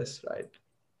put it to this, right?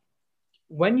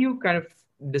 When you kind of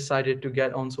decided to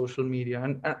get on social media,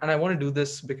 and I want to do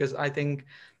this because I think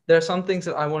there are some things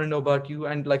that I want to know about you,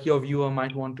 and like your viewer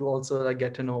might want to also like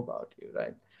get to know about you,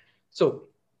 right? So,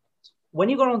 when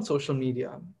you got on social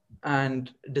media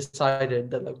and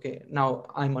decided that okay, now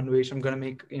I'm Anvesh, I'm going to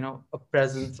make a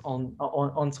presence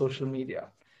on social media.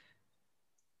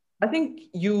 I think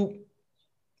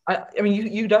I mean,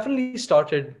 you definitely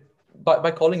started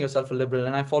by calling yourself a liberal,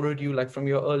 and I followed you like from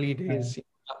your early Mm. days,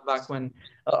 back when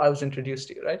I was introduced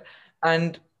to you, right?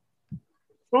 And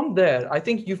from there, I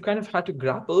think you've kind of had to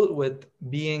grapple with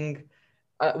being,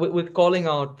 with calling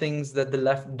out things that the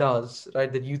left does,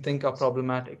 right, that you think are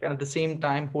problematic, and at the same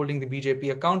time holding the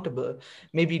BJP accountable,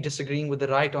 maybe disagreeing with the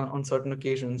right on certain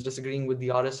occasions, disagreeing with the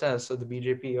RSS or the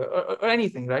BJP or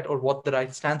anything, right, or what the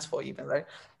right stands for, even, right?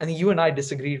 I think you and I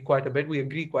disagreed quite a bit. We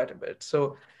agree quite a bit.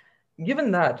 So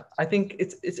given that, I think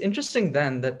it's interesting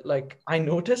then that like I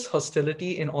notice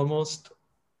hostility in almost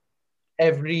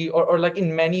every or like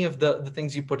in many of the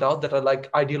things you put out that are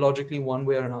like ideologically one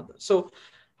way or another. So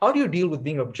how do you deal with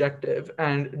being objective,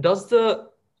 and does the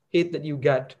hate that you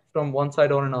get from one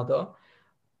side or another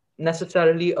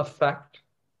necessarily affect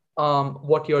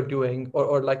what you're doing,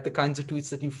 or like the kinds of tweets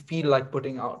that you feel like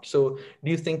putting out? So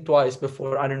do you think twice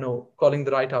before, I don't know, calling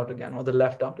the right out again or the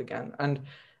left out again?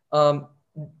 Um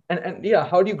and yeah,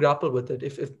 how do you grapple with it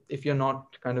if you're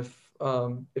not kind of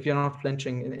if you're not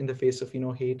flinching in the face of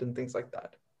hate and things like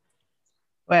that?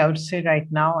 Well, I would say right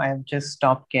now I've just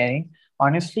stopped caring.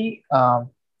 Honestly,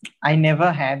 I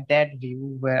never had that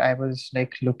view where I was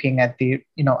like looking at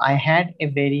I had a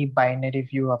very binary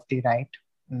view of the right.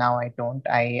 Now I don't.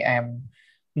 I am,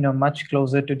 much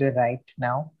closer to the right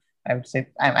now. I would say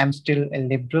I'm still a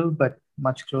liberal, but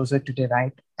much closer to the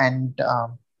right. And,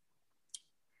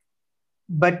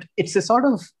 but it's a sort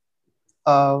of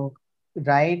uh,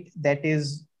 right that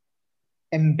is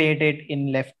embedded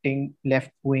in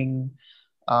left wing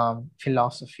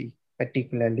philosophy,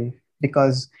 particularly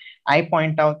because I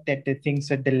point out that the things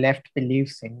that the left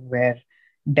believes in were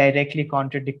directly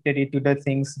contradictory to the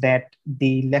things that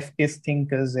the leftist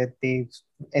thinkers that they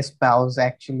espouse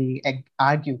actually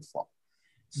argued for.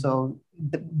 So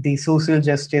the social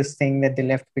justice thing that the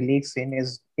left believes in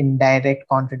is in direct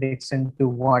contradiction to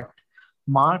what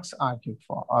Marx argued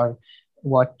for, or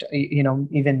what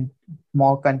even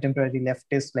more contemporary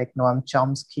leftists like Noam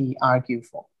Chomsky argue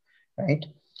for, right?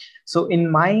 So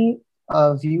in my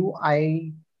view,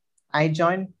 I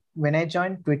joined when I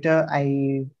joined Twitter,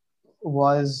 I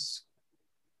was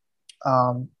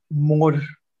more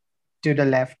to the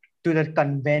left, to the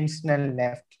conventional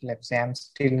left. Let's say I'm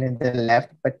still in the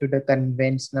left, but to the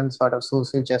conventional sort of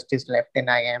social justice left than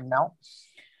I am now.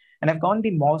 And I've gotten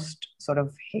the most sort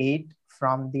of hate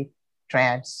from the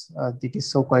trads, the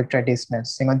so-called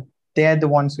traditionalists. They're the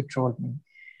ones who trolled me.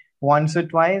 Once or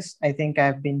twice, I think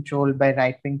I've been trolled by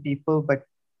right-wing people, but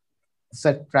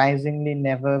surprisingly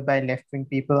never by left-wing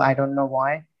people. I don't know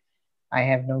why. I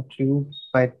have no clue.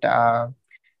 But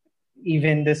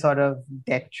even the sort of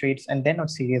death traits, and they're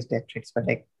not serious death traits, but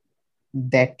like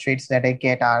death traits that I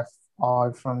get are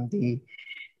all from the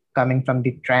coming from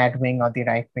the trad wing or the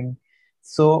right wing.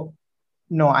 So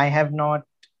no, I have not.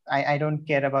 I don't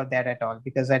care about that at all,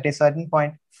 because at a certain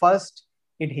point, first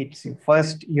it hits you.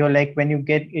 First, you're like when you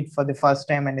get it for the first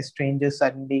time, and a stranger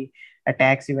suddenly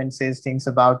attacks you and says things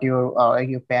about your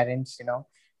parents,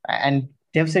 and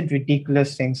they've said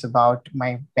ridiculous things about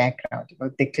my background.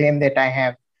 They claim that I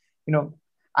have, you know,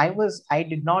 I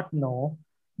did not know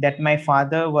that my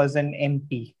father was an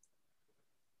MP.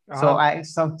 So Ah.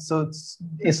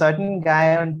 a certain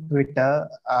guy on Twitter,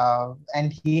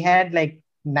 and he had like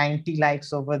 90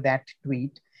 likes over that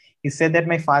tweet. He said that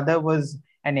my father was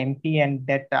an MP and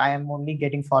that I am only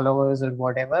getting followers or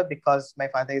whatever because my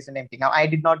father is an MP. Now, I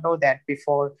did not know that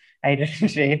before I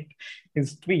read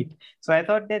his tweet. So I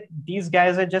thought that these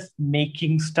guys are just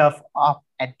making stuff up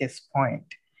at this point,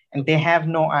 and they have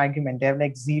no argument. They have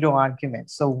like zero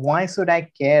argument. So why should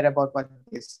I care about what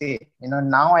they say?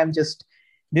 Now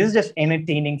this is just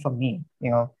entertaining for me,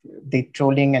 the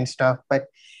trolling and stuff. But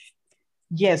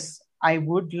yes, I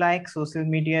would like social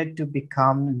media to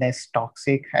become less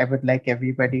toxic. I would like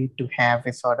everybody to have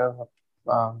a sort of,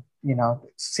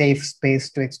 safe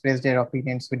space to express their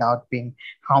opinions without being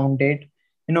hounded.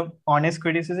 Honest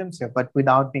criticisms, yeah, but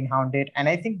without being hounded. And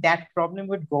I think that problem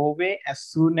would go away as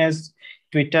soon as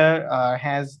Twitter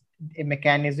has a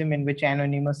mechanism in which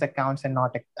anonymous accounts are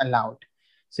not allowed.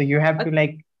 So you have to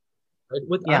like, right?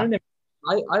 With yeah, anonymity,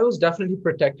 I was definitely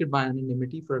protected by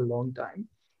anonymity for a long time.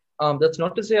 That's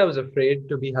not to say I was afraid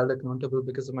to be held accountable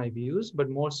because of my views, but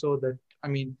more so that, I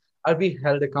mean, I'd be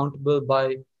held accountable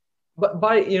by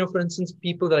for instance,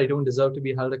 people that I don't deserve to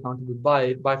be held accountable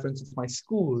by, for instance, my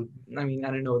school. I mean, I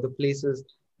don't know, the places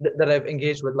that I've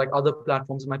engaged with, like other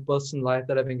platforms in my personal life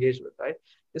that I've engaged with, right?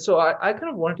 So I kind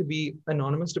of wanted to be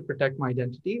anonymous to protect my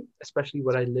identity, especially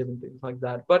where I live and things like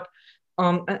that. But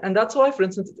and that's why, for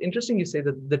instance, it's interesting you say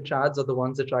that the chads are the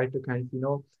ones that try to kind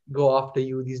of, go after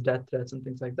you, these death threats and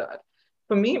things like that.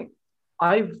 For me,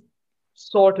 I've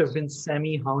sort of been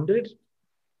semi-hounded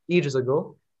ages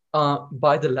ago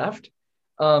by the left.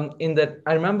 In that,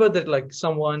 I remember that like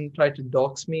someone tried to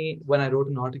dox me when I wrote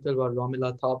an article about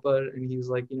Romila Thapar, and he was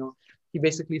like, he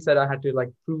basically said I had to like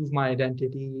prove my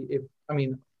identity. If I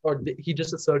mean, he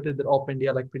just asserted that Op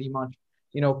India like pretty much,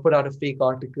 put out a fake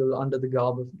article under the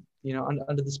garb of,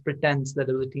 under this pretense that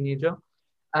it was a teenager.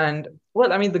 And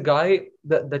well, I mean, the guy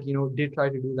that did try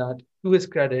to do that, to his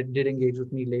credit, did engage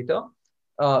with me later,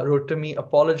 wrote to me,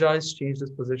 apologized, changed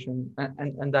his position,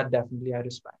 and that definitely I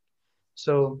respect.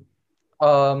 So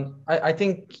I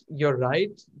think you're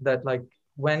right that like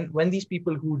when these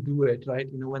people who do it, right,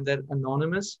 when they're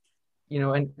anonymous,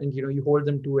 and you hold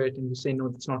them to it and you say no,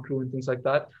 that's not true and things like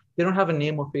that, they don't have a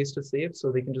name or face to save,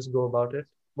 so they can just go about it,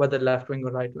 whether left wing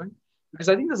or right wing. Because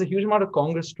I think there's a huge amount of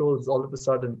Congress trolls all of a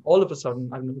sudden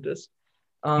I've noticed.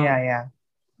 yeah, Um, yeah.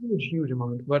 huge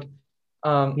amount, but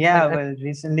Yeah, and well,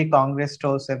 recently Congress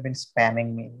trolls have been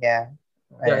spamming me. Yeah,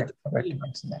 yeah, I forgot to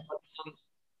mention that.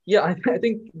 yeah, I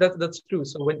think that's true.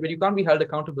 So when you can't be held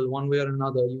accountable one way or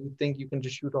another, you think you can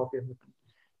just shoot off your hip.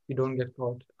 You don't get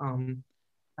caught. And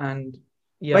But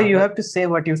yeah, you that's have to say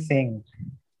what you think,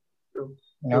 true.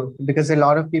 True. because a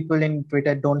lot of people in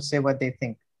Twitter don't say what they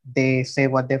think. They say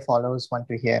what their followers want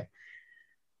to hear,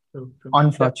 True. True.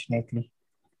 unfortunately.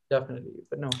 Definitely.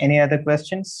 But Any other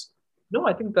questions? no,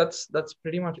 I think that's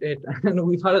pretty much it. And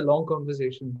we've had a long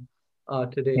conversation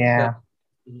today. Yeah,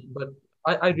 But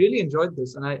I really enjoyed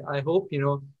this, and I hope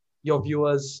your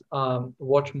viewers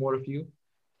watch more of you.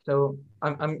 So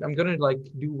I'm gonna like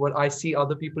do what I see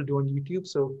other people do on YouTube.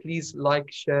 So please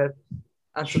like, share,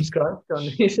 and subscribe to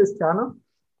Anish's channel.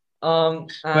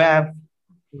 And well,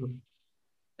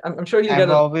 I'm sure you'll get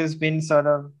I've a always been sort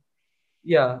of,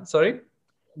 yeah. Sorry.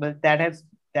 but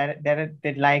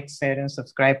the like, share, and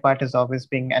subscribe part has always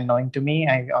been annoying to me.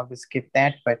 I always skip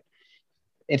that, but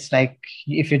it's like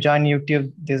if you join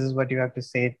YouTube, this is what you have to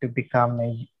say to become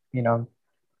you know,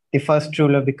 the first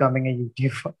rule of becoming a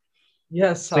YouTuber.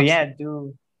 Yes, So yeah,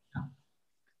 absolutely.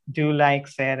 do like,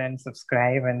 share, and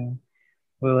subscribe, and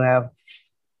we'll have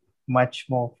much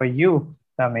more for you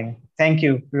coming. Thank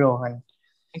you, Rohan.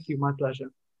 Thank you. My pleasure.